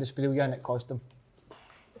they signed Asprilla and it cost them.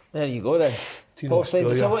 There you go then. Tino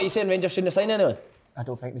So what are you saying, Rangers shouldn't have signed anyone? I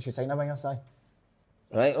don't think they should sign a winger side.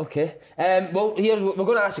 Right, okay. Well, here, we're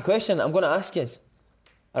going to ask a question. I'm going to ask you.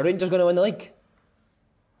 Are Rangers going to win the league?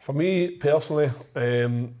 For me, personally,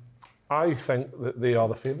 I think that they are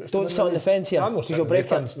the favourites. Don't sit on the fence here, because you'll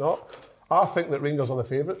break it. I think that Rangers are the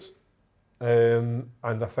favourites. And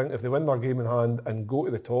I think if they win their game in hand and go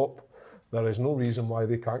to the top, there is no reason why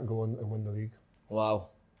they can't go on and win the league. Wow.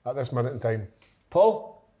 At this minute in time.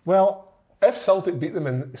 Paul? Well, if Celtic beat them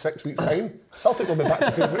in 6 weeks' time, Celtic will be back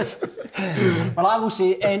to favourites. Well, I will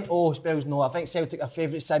say N-O spells no. I think Celtic are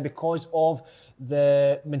favourite side because of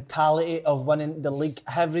the mentality of winning the league.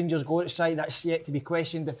 Have Rangers got it side? That's yet to be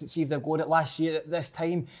questioned. See if they've got it last year at this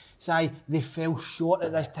time. Side, they fell short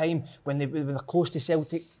at this time when they were close to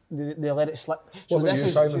Celtic. They let it slip. So this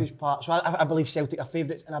is a huge part. So I believe Celtic are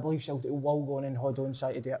favourites, and I believe Celtic will go on and hold on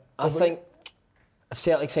side to do it. I think if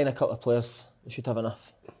Celtic sign a couple of players, they should have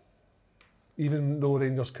enough. Even though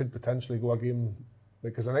Rangers could potentially go a game,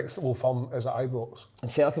 because the next Old Firm is at Ibrox.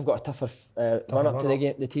 And Celtic have got a tougher run up to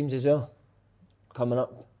the teams as well. Coming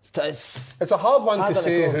up. It's a hard one to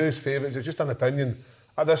say who's favourites. It's just an opinion.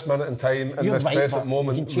 At this minute in time, in this present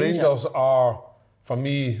moment, Rangers are, for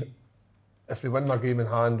me, if they win their game in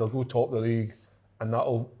hand, they'll go top of the league, and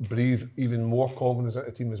that'll breathe even more confidence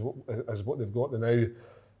into the team as what they've got now.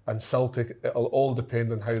 And Celtic, it'll all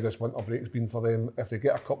depend on how this winter break's been for them. If they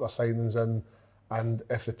get a couple of signings in, and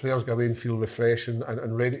if the players go away and feel refreshed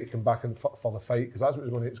and ready to come back in for the fight, because that's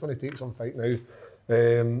what it's going to take some fight now.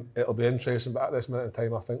 It'll be interesting, but at this minute in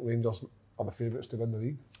time, I think Rangers are the favourites to win the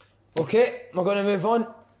league. Okay, we're going to move on.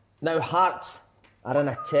 Now Hearts are in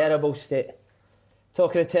a terrible state.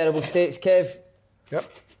 Talking of terrible states, Kev. Yep.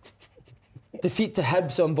 Defeat to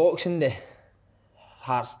Hibs on Boxing Day.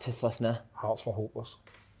 Hearts toothless now. Hearts were hopeless.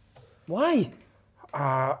 Why?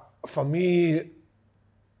 For me,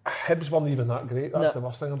 Hibs weren't even that great. That's the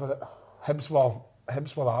worst thing about it.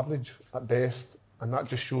 Hibs were average at best, and that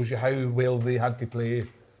just shows you how well they had to play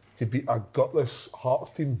to beat a gutless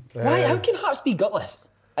Hearts team. Why? How can Hearts be gutless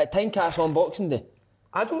at Tynecastle on Boxing Day?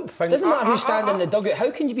 I don't think. Doesn't matter who's standing in the dugout.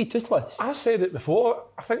 How can you be toothless? I said it before.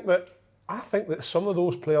 I think that some of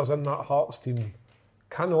those players in that Hearts team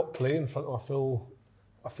cannot play in front of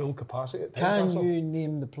a full capacity at Tynecastle. Can you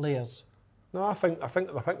name the players? No, I think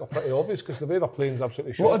they're pretty obvious because the way they're playing is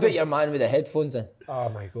absolutely shocking. What about your man with the headphones in? Oh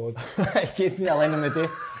my God! It gave me a line in the day.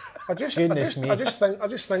 I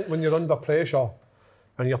just think when you're under pressure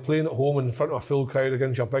and you're playing at home in front of a full crowd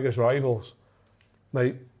against your biggest rivals,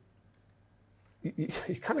 like you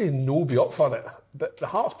can't even be up for it. But the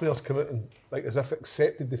Hearts players come out and like as if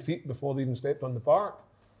accepted defeat before they even stepped on the park.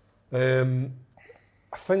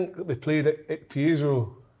 I think they played at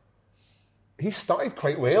Pietro. He started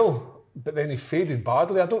quite well, but then he faded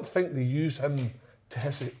badly. I don't think they used him to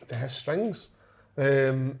his strings.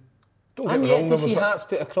 I'm yet to see Hearts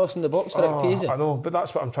put a cross in the box for Pietro. I know, but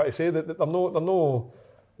that's what I'm trying to say. That they're no.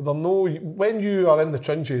 When you are in the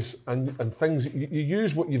trenches and things, you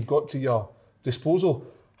use what you've got to your disposal.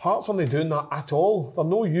 Hearts aren't doing that at all. They're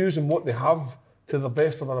not using what they have to the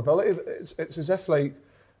best of their ability. It's as if like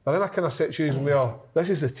they're in a kind of situation where this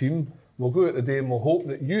is the team. We'll go out the day and we'll hope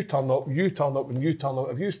that you turn up, and you turn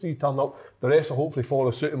up. If you three turn up, the rest will hopefully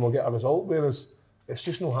follow suit and we'll get a result. Whereas it's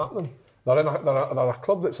just not happening. They're a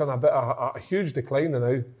club that's in a huge decline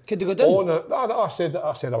now. Could they go down? I said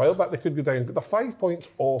a while back they could go down. But they're 5 points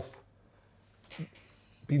off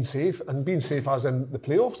being safe, and being safe as in the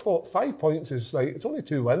playoffs. For 5 points is like it's only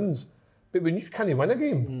 2 wins, but when you can't win a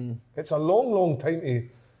game, it's a long time to.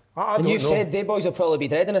 And you've said they boys will probably be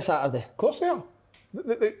dead on a Saturday. Of course they are.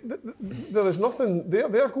 There is nothing.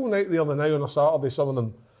 They're going out there now on a Saturday, some of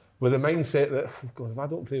them, with the mindset that God, if I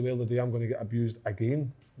don't play well today, I'm going to get abused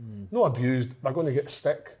again. Not abused, they're going to get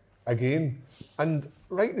stick again, and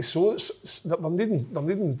rightly so. They're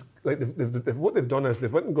needing like what they've done is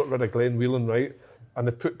they've went and got rid of Glenn Whelan, right, and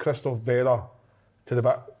they've put Christoph Berra to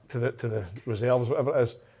the reserves, whatever it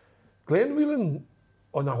is. Glenn Whelan,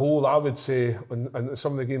 on the whole, I would say, in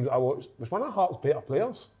some of the games I watched, was one of Hearts' better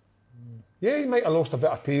players. Yeah, he might have lost a bit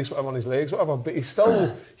of pace, whatever, on his legs, whatever, but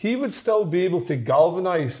he would still be able to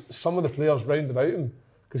galvanise some of the players round about him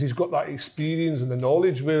because he's got that experience and the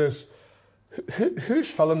knowledge. Whereas, who's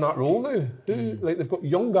filling that role now? Like they've got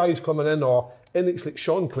young guys coming in, or like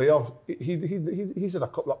Sean Clare. He's had a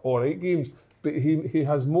couple of all right games, but he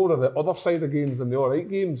has more of the other side of games than the all right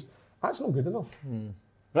games. That's not good enough.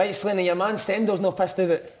 Right, Slaney, your man Stendel's not pissed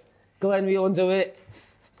about it. Glenn Whelan's away.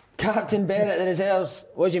 Captain Berra at the reserves.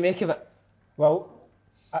 What do you make of it? Well,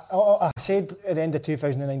 I said at the end of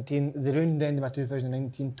 2019, they ruined the end of my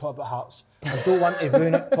 2019 top at Hearts. I don't want to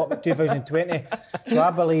ruin it top at 2020. So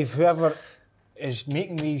I believe whoever is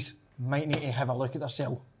making these might need to have a look at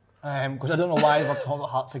themselves. Because I don't know why we're talking about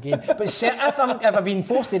Hearts again. But if I'm being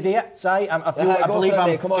forced to do it, I believe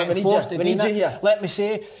I'm getting forced to do it. Let me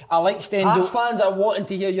say, I like Stendel. Hearts fans are wanting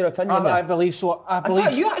to hear your opinion. I believe so. In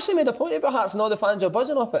fact, you actually made a point about Hearts and all the fans are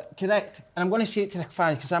buzzing off it. Correct. And I'm going to say it to the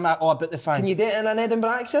fans because I'm all about the fans. Can you do it in an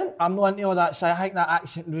Edinburgh accent? I'm not into all that. So I think that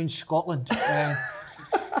accent ruins Scotland.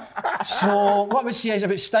 So what I would say is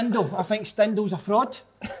about Stendel. I think Stendel's a fraud.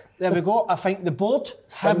 There we go. I think the board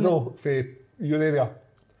Stindl for your area.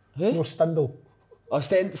 Who? No, Stindl. Oh,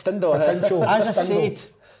 Stindl. Potential. As I Stindl. said,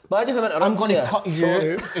 Imagine him I'm going to here. cut you out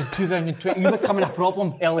in 2020. You're becoming a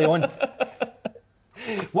problem early on.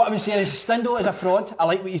 What I'm saying is Stindl is a fraud. I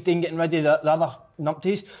like what he's doing getting rid of the other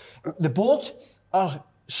numpties. The board are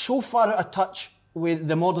so far out of touch with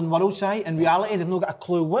the modern world side. In reality, they've not got a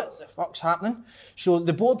clue what the fuck's happening. So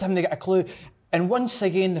the board haven't got a clue. And once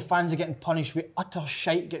again, the fans are getting punished with utter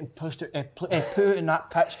shite getting pushed out, poo in that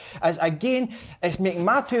pitch. As again, it's making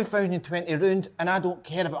my 2020 ruined, and I don't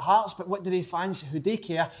care about Hearts, but what do they fans who they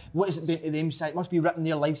care? What is it doing to them side? It must be ripping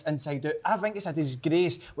their lives inside out. I think it's a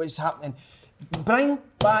disgrace what's happening. Bring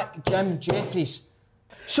back Jim Jeffries.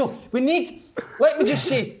 So we need, let me just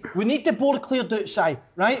say, we need the board cleared outside,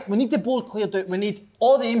 right? We need the board cleared out. We need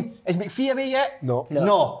all them. Is McPhee away yet?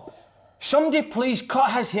 No. Somebody please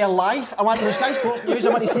cut his hair live. I want the Sky Sports News, I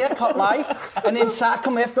want his hair cut live, and then sack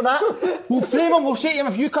him after that. We'll frame him, we'll say to him,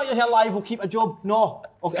 if you cut your hair live, we'll keep a job. No,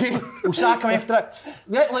 okay? We'll sack him after it.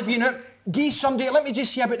 Let Livine out. Geese somebody, let me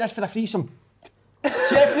just say about this for a threesome.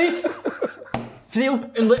 Jeffries,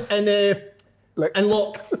 Friel and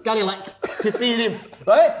Locke, Gary Lick, the three of them.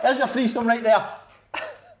 Right, there's your threesome right there.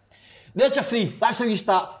 There's your free. That's how you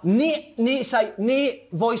start. No sight, no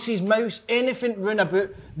voices, mouths, anything round about,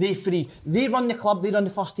 they free. They run the club, they run the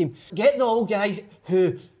first team. Get the old guys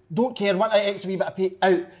who don't care, want that extra wee bit of pay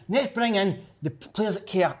out. Let's bring in the players that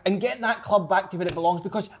care and get that club back to where it belongs,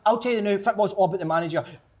 because I'll tell you now, football's all about the manager.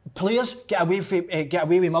 Players get away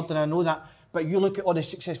with murder, and I know that, but you look at all the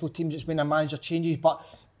successful teams, it's when a manager changes, but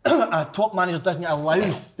a top manager doesn't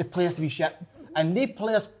allow the players to be shit, and they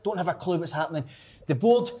players don't have a clue what's happening. The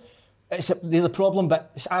board, they're the problem,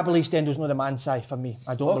 but I believe Stendhal's not the man side for me.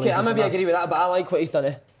 I don't believe I maybe agree with that, but I like what he's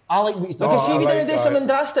done. I like what he's done. Because see if he didn't do something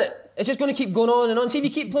drastic, it's just going to keep going on and on. See if you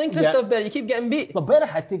keep playing Christoph Berry, you keep getting beat. But Berry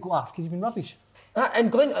had to go off because he's been rubbish.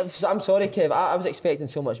 And Glenn, I'm sorry Kev, I was expecting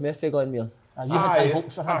so much more from Glenn Whelan. You had high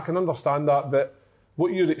hopes for him. I can understand that, but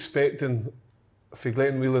what you're expecting for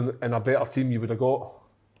Glenn Whelan in a better team you would have got.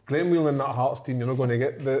 Glenn Whelan in that Hearts team, you're not going to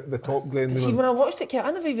get the top Glenn Whelan. See, when I watched it, Kev,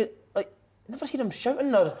 I never seen him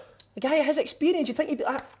shouting or... The guy has experience, you think he'd be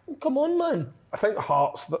like, come on, man. I think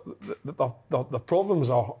Hearts, the problems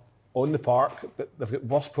are on the park, but they've got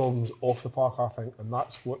worse problems off the park, I think, and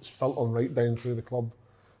that's what's filtering right down through the club.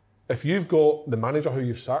 If you've got the manager who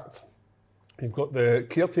you've sacked, you've got the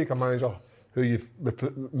caretaker manager who you've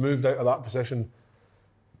moved out of that position,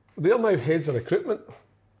 they're now heads of recruitment.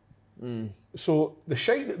 So the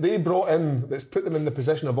shite that they brought in that's put them in the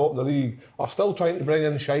position of bottom of the league are still trying to bring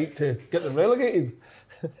in shite to get them relegated.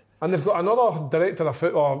 And they've got another director of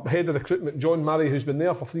football, head of recruitment, John Murray, who's been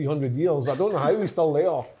there for 300 years. I don't know how he's still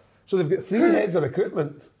there. So they've got 3 heads of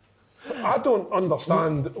recruitment. I don't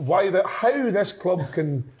understand how this club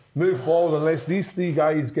can move forward unless these 3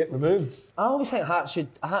 guys get removed. I always think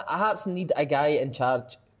Hearts need a guy in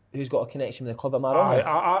charge who's got a connection with the club. Am I wrong?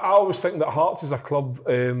 I always think that Hearts is a club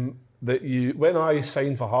that when I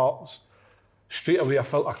signed for Hearts, straight away I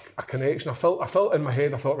felt a connection. I felt in my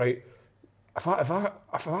head, I thought, right,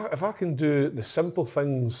 if I can do the simple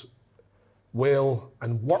things well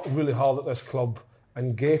and work really hard at this club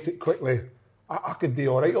and get it quickly, I could do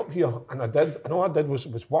all right up here. And I did. And all I did was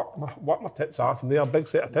work my tits off, and they're a big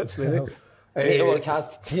set of tits, really. And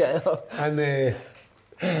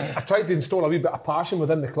I tried to install a wee bit of passion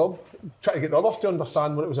within the club, try to get the others to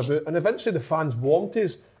understand what it was about, and eventually the fans warmed to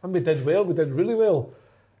us, and we did really well.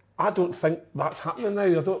 I don't think that's happening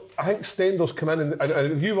now. I think Stendhal's come in,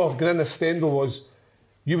 and if you were going in as Stendhal was,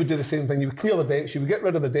 you would do the same thing. You would clear the decks, you would get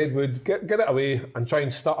rid of the dead wood, get it away and try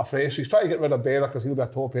and start afresh. He's trying to get rid of Berra because he'll be a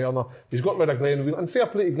top earner. He's got rid of Glenn Whelan, and fair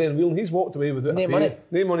play to Glenn Whelan, he's walked away with it.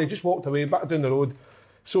 No money, just walked away, back down the road.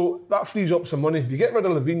 So that frees up some money. If you get rid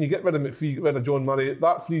of Levine, you get rid of McPhee, you get rid of John Murray,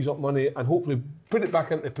 that frees up money, and hopefully put it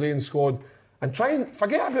back into the playing squad and try and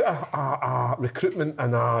forget about a recruitment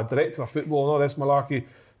and a director of football and all this malarkey.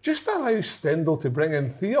 Just allow Stendhal to bring in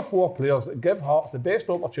 3 or 4 players that give Hearts the best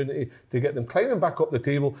opportunity to get them climbing back up the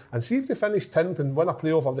table, and see if they finish 10th and win a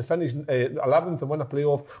playoff, or they finish 11th and win a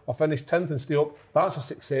playoff, or finish 10th and stay up. That's a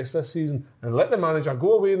success this season. And let the manager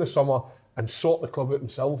go away in the summer and sort the club out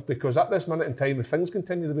himself, because at this minute in time, if things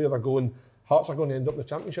continue the way they're going, Hearts are going to end up in the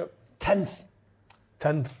Championship. 10th.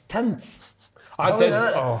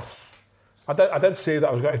 I did say that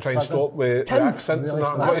I was going to try and stop with the accents and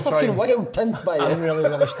that. That's fucking wild, 10th by I'm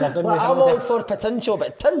really struggling with I'm all for potential,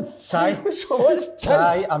 but 10th? Si,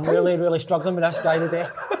 I'm really struggling with this guy today.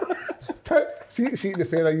 See, to be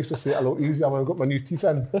fair, I used to say it a lot easier when I got my new teeth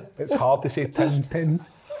in. It's hard to say 10.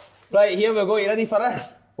 Right, here we go. You ready for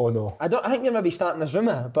this? Oh no. I think you're maybe starting this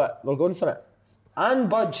rumour, but we're going for it. Anne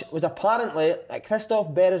Budge was apparently at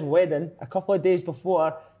Christoph Berra's wedding a couple of days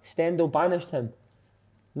before Stendhal banished him.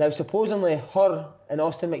 Now, supposedly, her and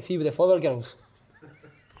Austin McPhee were the Flower Girls.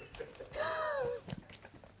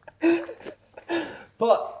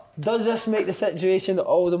 But does this make the situation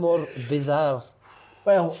all the more bizarre?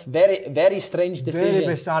 Well, It's very, very strange decision.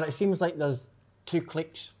 very bizarre. It seems like there's two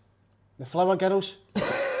cliques. The Flower Girls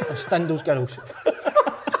and Stendhal's Girls.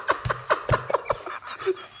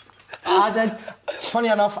 Funny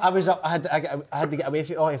enough, I was up, I had to get away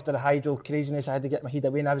from it all after the hydro craziness. I had to get my head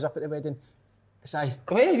away and I was up at the wedding. Where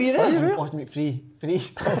were you there? Austin McPhee.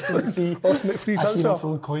 Austin McPhee I seen him transfer.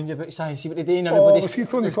 throwing coins about, see what they're doing, everybody was he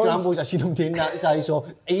throwing the coins? scrambles, I seen him doing that, so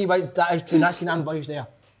that is true, and I seen Anne Budge there.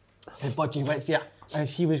 And Budgie went there, and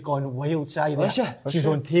she was going wild, Was she? She was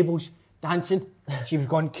on tables, dancing, she was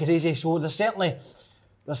going crazy, so there's certainly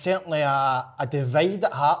a divide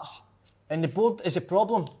at Hearts, and the board is a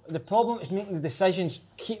problem. The problem is making the decisions,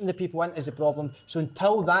 keeping the people in is the problem, so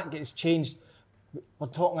until that gets changed, we're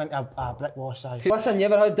talking into a brick wall size. Listen, you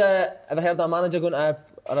ever heard a manager going to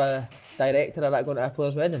or a director or that going to a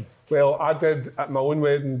player's wedding? Well, I did at my own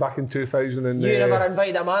wedding back in 2000. And, You never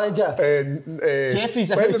invited a manager?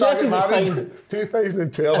 Jeffries, if when it was did I Jeffries, get it's married? fine.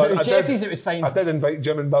 2012. If it was I Jeffries, did, it was fine. I did invite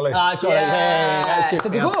Jim and Billy. Sorry, that's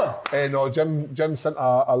Did they go? No, Jim sent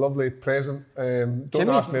a lovely present. Don't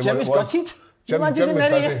ask me Jim what was it was. gutted. Jim You was didn't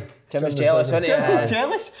marry busy. you. Jim was jealous, wasn't he? Jim was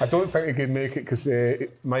jealous. I don't think he could make it because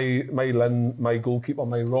my goalkeeper,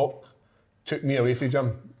 my rock, took me away from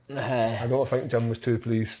Jim. I don't think Jim was too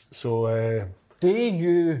pleased. So Do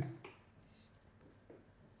you,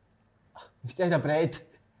 instead of bread,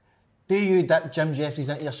 do you dip Jim Jeffries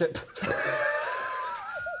into your soup?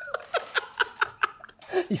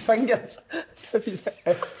 His fingers.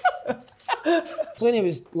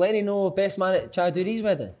 was Lenny no best man at Chaduri's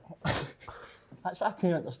wedding? That's what I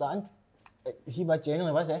couldn't understand. He was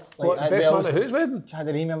genuinely, was he? what, best man at whose wedding?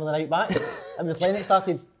 Chaduri, remember the right back? And with Lenny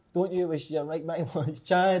started, don't you, was your right back was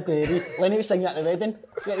Chaduri. Lenny was singing at the wedding.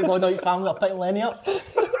 So you go out family, picking Lenny up.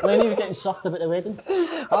 Lenny was getting soft about the wedding.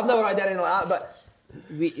 I've never had anything like that, but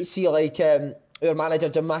we see like our manager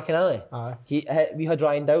Jim McInally. Aye. We had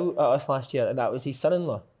Ryan Dow at us last year, and that was his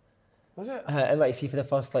son-in-law. Was it? And like, see, for the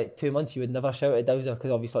first 2 months, you would never shout at Dowser because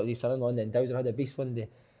obviously it was his son-in-law, and then Dowser had a beast one day,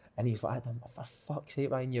 and he was like, Adam, for fuck's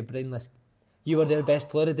sake, Ryan, you're brainless. You were the best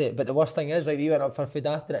player of the day. But the worst thing is, right, we went up for food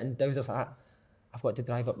after it, and Dowser's like, I've got to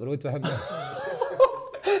drive up the road with him now.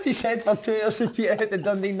 He said for 2 years repeated at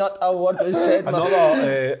Dundee, not a word was said.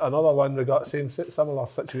 Another one similar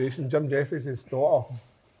situation. Jim Jeffries' daughter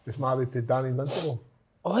is married to Danny Invincible.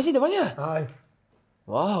 Oh, is he the one, yeah? Aye.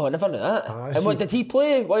 Wow, I never knew that. Aye, And what, did he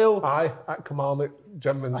play while... Aye, at Kilmarnock,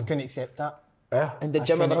 Jim and... I couldn't accept that. Yeah. And did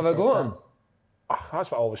Jim ever have a go at him?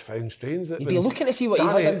 That's what I always found strange. You'd be looking to see what he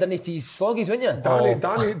had underneath his sloggies, wouldn't you? Danny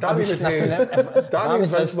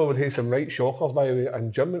Invincible would have some right shockers, by the way,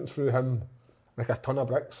 and Jim went through him like a ton of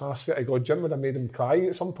bricks. I swear to God, Jim would have made him cry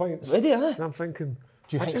at some point. Would he, And I'm thinking...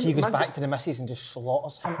 Do you think he goes back to the missus and just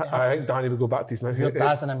slaughters him? I think Danny would go back to his mouth. Your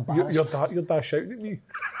dad's an embarrassment. Your dad shouted at me.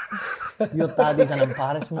 Your dad is an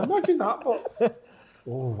embarrassment. Imagine that, but...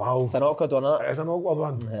 Oh, wow. It's an awkward one, that. It is an awkward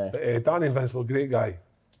one. Yeah. But, Danny Invincible, great guy.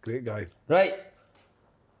 Great guy. Right.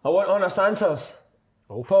 I want honest answers.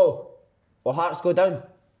 Oh. Paul, will Hearts go down?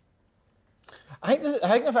 I think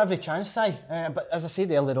they've every chance, Si. But as I said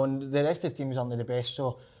earlier on, the rest of the team is under the best,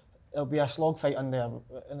 so it'll be a slog fight on there,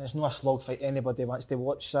 and it's not a slog fight anybody wants to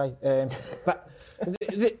watch, Si. But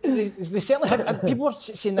they certainly have. People were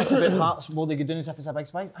saying this about Hearts, will they go down as if it's a big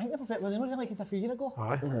surprise? I think they're well, they weren't like it a few years ago.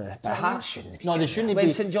 Aye. But Hearts shouldn't be. No, they shouldn't When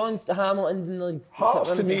be. St John, Hamilton's and the... Hearts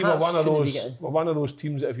to me were Hearts one of shouldn't be those getting- one of those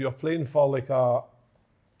teams that if you're playing for like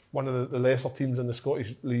one of the lesser teams in the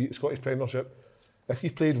Scottish Premiership, if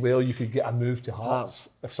you played well, you could get a move to Hearts.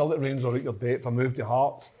 If Celtic Rangers are at your depth, a move to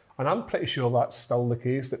Hearts, and I'm pretty sure that's still the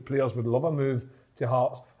case, that players would love a move to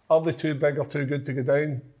Hearts. Are they too big or too good to go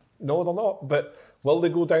down? No, they're not. But will they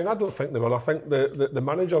go down? I don't think they will. I think the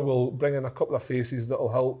manager will bring in a couple of faces that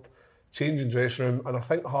will help change in dressing room, and I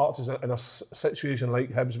think Hearts is in a situation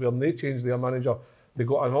like Hibs where when they change their manager, they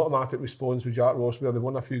got an automatic response with Jack Ross where they've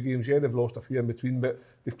won a few games. Yeah, they've lost a few in between, but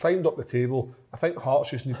they've climbed up the table. I think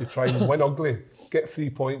Hearts just need to try and win ugly, get 3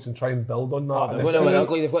 points and try and build on that. They're going to win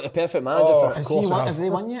ugly. They've got the perfect manager for it. Have they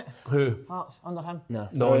won yet? Who? Hearts under him? No,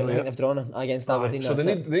 No, I no, think they've drawn him against Aberdeen. So that's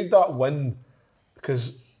they it. need that win,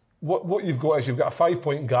 because what you've got is you've got a 5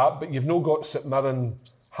 point gap, but you've not got St Mirren,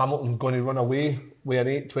 Hamilton going to run away with an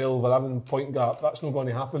 8, 12, 11 point gap. That's not going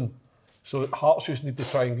to happen. So Hearts just need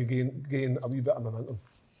to try and gain a wee bit of momentum.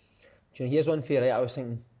 Do you know, here's one for you, right? I was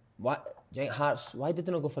thinking, what? Do you think Hearts, why did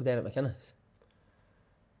they not go for Derek McInnes?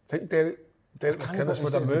 I think Derek, Derek McInnes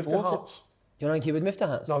would have moved to Hearts. Do you think he would move to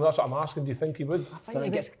Hearts? No, that's what I'm asking. Do you think he would? I think he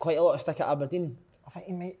gets quite a lot of stick at Aberdeen. I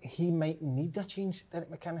think he might need a change, Derek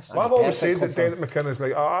McInnes. Well, I've always said that Derek McInnes,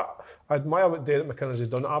 like, I admire what Derek McInnes has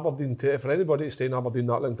done at Aberdeen. For anybody to stay in Aberdeen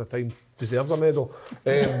that length of time deserves a medal.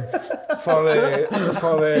 That's not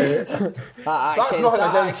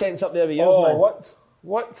that accent's up there with yours, man.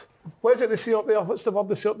 What is it they say up there? What's the word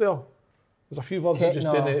they say up there? There's a few words that just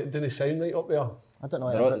didn't sound right up there. I don't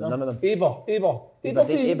know. None of them.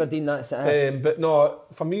 Aberdeen, that's it. But no,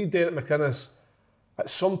 for me, Derek McInnes, at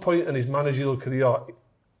some point in his managerial career,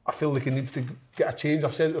 I feel like he needs to get a change.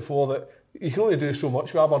 I've said it before that he can only do so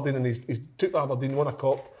much with Aberdeen, and he's took Aberdeen, won a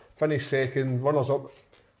cup, finished second, runners up.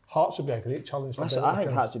 Hearts would be a great challenge for Derek I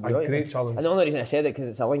think Hearts would be right. A great challenge. And the only reason I said it because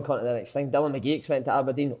it's a link on to the next thing. Dylan McGeeks went to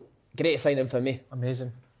Aberdeen. Great signing for me.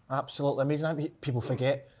 Amazing. Absolutely amazing. People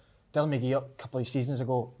forget Dylan McGee a couple of seasons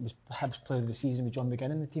ago was Hibs player of the season with John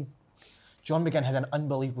McGinn in the team. John McGinn had an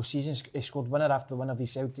unbelievable season. He scored winner after winner v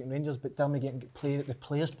Celtic and Rangers, but Dylan McGinn played the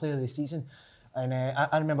players' player of the season. And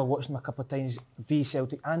I remember watching him a couple of times v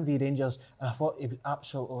Celtic and v Rangers, and I thought he was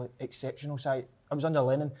absolutely exceptional. So I was under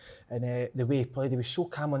Lennon, and the way he played, he was so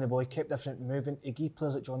calm on the ball, he kept different moving. He gave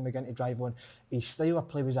players like John McGinn to drive on. His style of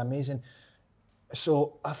play was amazing.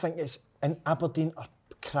 So I think it's, and Aberdeen are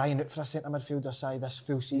crying out for a centre midfielder side this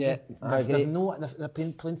full season. Yeah, they're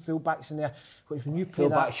playing full backs in there, which when you play full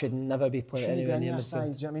backs should never be playing anywhere near the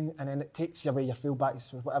side. Do you know what I mean? And then it takes away your full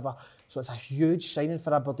backs or whatever. So it's a huge signing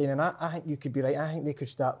for Aberdeen, and I think you could be right. I think they could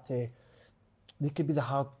start to. They could be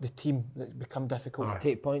the team that become difficult.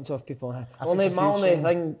 Take points off people. My only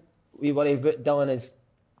thing we worry about Dylan is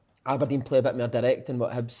Aberdeen play a bit more direct than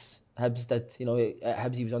what Hibs did. You know, at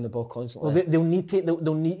Hibs he was on the ball constantly. Well, they'll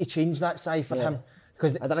need to change that side for him.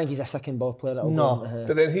 Because I don't think he's a second ball player.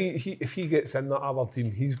 But then if he gets in that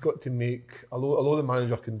Aberdeen, he's got to make, although the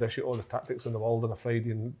manager can dish out all the tactics in the world on a Friday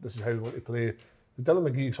and this is how we want to play, Dylan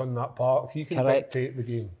McGee's on that part, he can dictate the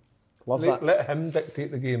game. Let him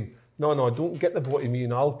dictate the game. No, don't get the ball to me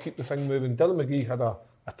and I'll keep the thing moving. Dylan McGee had a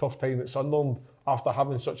tough time at Sunderland after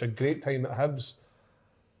having such a great time at Hibs.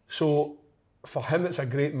 So for him it's a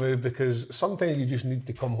great move because sometimes you just need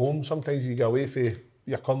to come home. Sometimes you get away from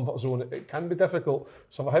your comfort zone. It can be difficult.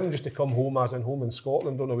 So for him just to come home, as in home in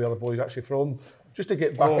Scotland, don't know where the boy's actually from, just to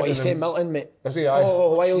get back into he's from Milton, mate. Is he? Aye.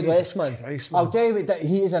 Wild West, man. Nice, I'll tell you what,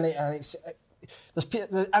 he is I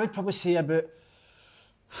would probably say about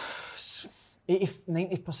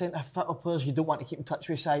 80-90% of fitter players you don't want to keep in touch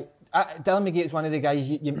with. Dylan McGee is one of the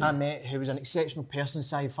guys I met who was an exceptional person,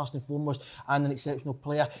 first and foremost, and an exceptional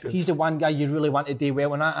player. Good. He's the one guy you really want to do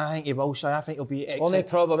well, and I think he will. So I think he'll be excellent. Only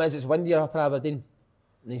problem is it's windier up in Aberdeen,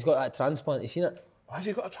 and he's got that transplant. You seen it? Has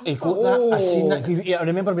he got a transplant? He got that. I seen that. I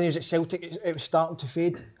remember when he was at Celtic, it was starting to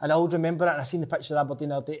fade, and I always remember it. And I seen the picture of Aberdeen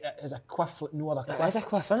the other day. It's a cliff like no other cliff. It is a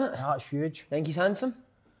cliff, isn't it? Yeah, it's huge. Think he's handsome?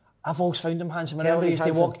 I've always found him handsome. Tell him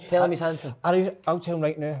he's handsome. I'll tell him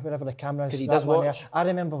right now, wherever the camera is. Because he does watch. I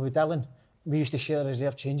remember with Dylan, we used to share a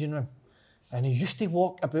reserve changing room, and he used to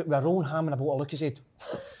walk about with a rolling ham and a bottle of Lucozade.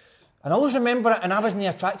 And I always remember it, and I wasn't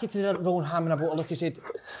attracted to the rolling ham and a bottle of Lucozade.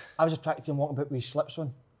 I was attracted to him walking about with his slips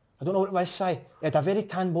on. I don't know what it was, Si. He had a very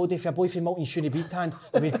tan body. For a boy from Milton, he shouldn't be tanned.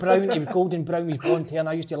 He was brown, he was golden brown, he was blonde hair, and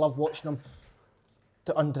I used to love watching him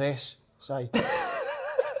to undress, Si.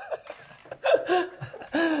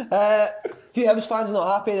 Few Hibs fans are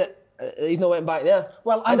not happy that he's not went back there.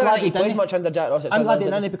 Well, I don't think he played much under Jack Ross at Sunderland. I'm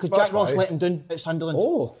glad he didn't because Jack Ross let him down at Sunderland.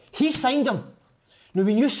 Oh. He signed him. Now,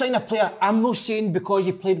 when you sign a player, I'm not saying because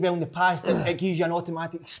you played well in the past that it gives you an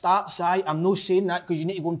automatic start, Si. I'm not saying that because you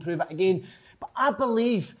need to go and prove it again. But I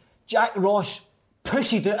believe Jack Ross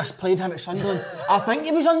pussied out us playing him at Sunderland. I think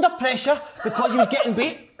he was under pressure because he was getting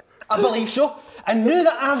beat. I believe so. And now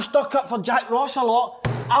that I've stuck up for Jack Ross a lot,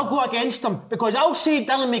 I'll go against him because I'll say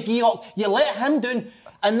Dylan McGee, you let him down.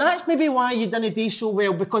 And that's maybe why you didn't do so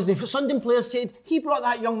well, because the Sunderland players said he brought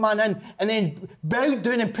that young man in and then bowed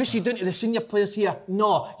down and pushed you down to the senior players here.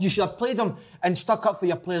 No, you should have played him and stuck up for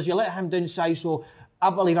your players. You let him down, Si. So I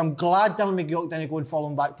believe, I'm glad Dylan McGee didn't go and follow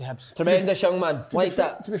him back to Hibs. Tremendous young man, like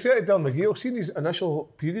that. To be fair to Dylan McGee, I've seen his initial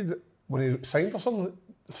period when he signed for Sunderland.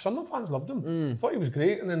 Sunderland fans loved him. Thought he was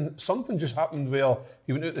great, and then something just happened where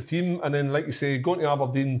he went out the team, and then, like you say, going to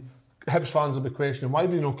Aberdeen, Hibs fans will be questioning why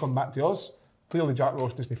did he not come back to us? Clearly, Jack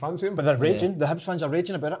Ross doesn't fancy him. But they're raging. The Hibs fans are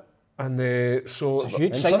raging about it. And so, it's a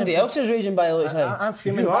huge and somebody else is raging by the looks of it. I'm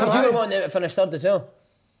fuming because you were wanting to finish third as well.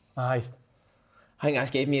 Aye. I think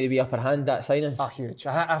that's gave me the wee upper hand, that signing. Huge.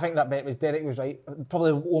 I think that bet was Derek was right.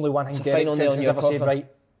 Probably the only one thing it's Derek has ever said right.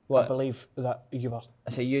 What? I believe that you were.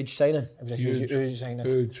 It's a huge signing. It was a huge signing.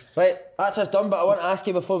 Huge. Right, that's us done, but I want to ask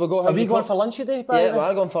you before we go. Are we going for lunch today, by the Yeah, way? we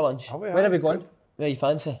are going for lunch. Where are we going? Where you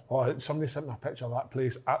fancy? Oh, somebody sent me a picture of that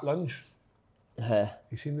place at lunch.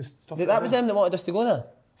 You seen this stuff? That was them that wanted us to go there.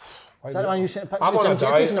 Is that the one you sent a picture I'm of on a Jim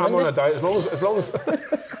Jeffries diet. in the I'm on a window? diet.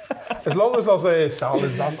 As long as there's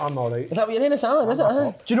salads, I'm all right. Is that what you're in a salad, is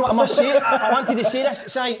it? Do you know what I must say? I wanted to say this.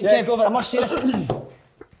 Si, Yes, Kev, go for it. I must say this.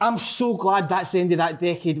 I'm so glad that's the end of that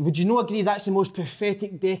decade. Would you not agree that's the most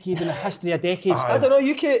pathetic decade in the history of decades? I don't know,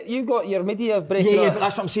 you got your media break. Yeah, but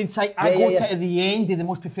that's what I'm saying. Si, I Yeah, go yeah. to the end of the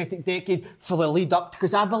most pathetic decade for the lead up,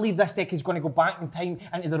 because I believe this decade's going to go back in time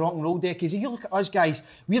into the rock and roll decades. If you look at us guys,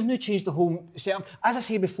 we've now changed the whole setup. As I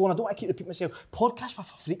say before, and I don't want to keep repeating myself, podcast for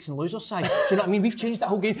freaks and losers, Si. Do you know what I mean? We've changed that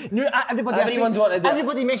whole game. Now Everyone's wanted it.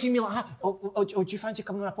 everybody messaging me like, oh, do you fancy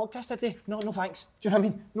coming on a podcast today? No thanks. Do you know what I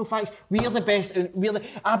mean? No thanks. We are the best. And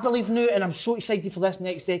I believe now, and I'm so excited for this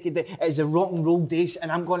next decade, that it's the rock and roll days, and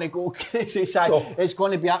I'm going to go crazy, Si. It's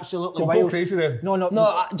going to be absolutely Go wild. crazy then. No. Do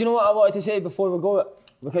you know what I wanted to say before we go?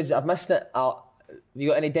 Because I've missed it. Have you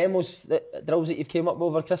got any demos, drills that you've came up with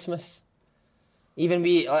over Christmas? Even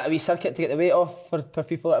a wee circuit to get the weight off for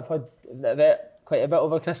people that have had that quite a bit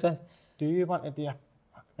over Christmas? Do you want to do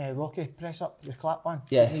a Rocky press up, the clap one?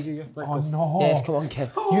 Yes. Oh no. Yes, come on, Kev.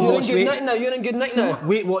 You You're in watch good weight. nick now, you're in good nick now.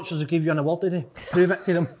 Weight Watchers will give you an award today. Prove it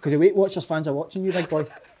to them, because the Weight Watchers fans are watching you, big boy.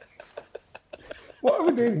 What are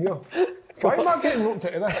we doing here? Why am I getting roped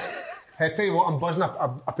into this? Hey, tell you what, I'm buzzing.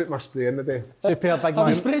 I put my spray in today. Super big Have man.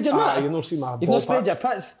 you sprayed your nut? You've not seen my You've ball not sprayed pack.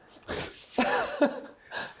 your pits?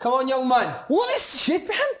 Come on, young man. What is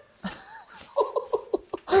shaping?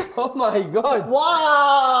 Oh my God.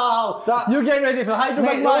 Wow! You're getting ready for Hydro,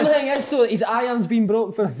 Mate, big the only man. thing is, so his iron's been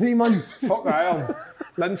broke for 3 months. Fuck the iron.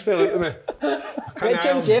 Lynn's fell out of me. Right,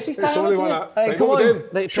 Jim Jeffries It's time only up one for that. Hey, Right, come what we on. doing?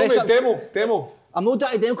 Right, Show press me up. demo. I'm not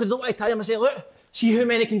doing them because I don't want to tire myself. Look, see how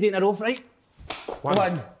many can do it in a row, right?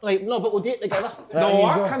 One. Like, no, but we'll do it together. No,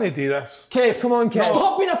 I can't do this. Kev, Come on, Kev.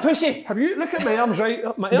 Stop being a pussy. Have you look at my arms,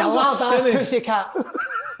 right? My You arms are lard ass skinny. pussy cat.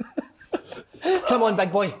 Come on,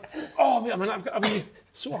 big boy. Oh, wait a minute, I've got a wee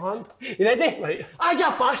sore hand. You ready? Right. I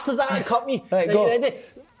got bastard that cut me. Right, go. You ready?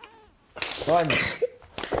 1, 2,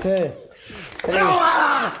 3,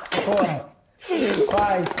 4,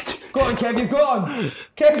 5. Go on, Kev, you've got him.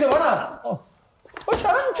 Kev's a winner. Oh. What's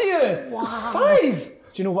happened to you? Wow. 5.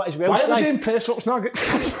 Do you know what as well? Why are we Si? doing press ups now? Come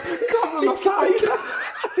on, my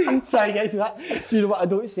thigh. Sorry, guys, that. Do you know what I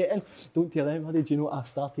don't say? And don't tell anybody. Do you know what I've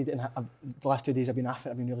started? And the last 2 days I've been after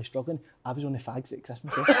it, I've been really struggling. I was on the fags at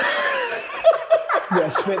Christmas. Yeah, I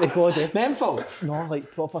swear to God. Menthol. No,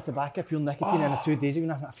 like proper tobacco, pure nicotine, and 2 days I've been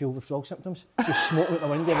having I feel withdrawal symptoms. Just smoking out the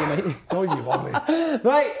window every night. No, you want me.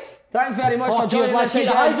 Right, thanks very much for Oh, cheers, joining lads. us See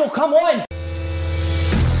the again. Hydro, come on!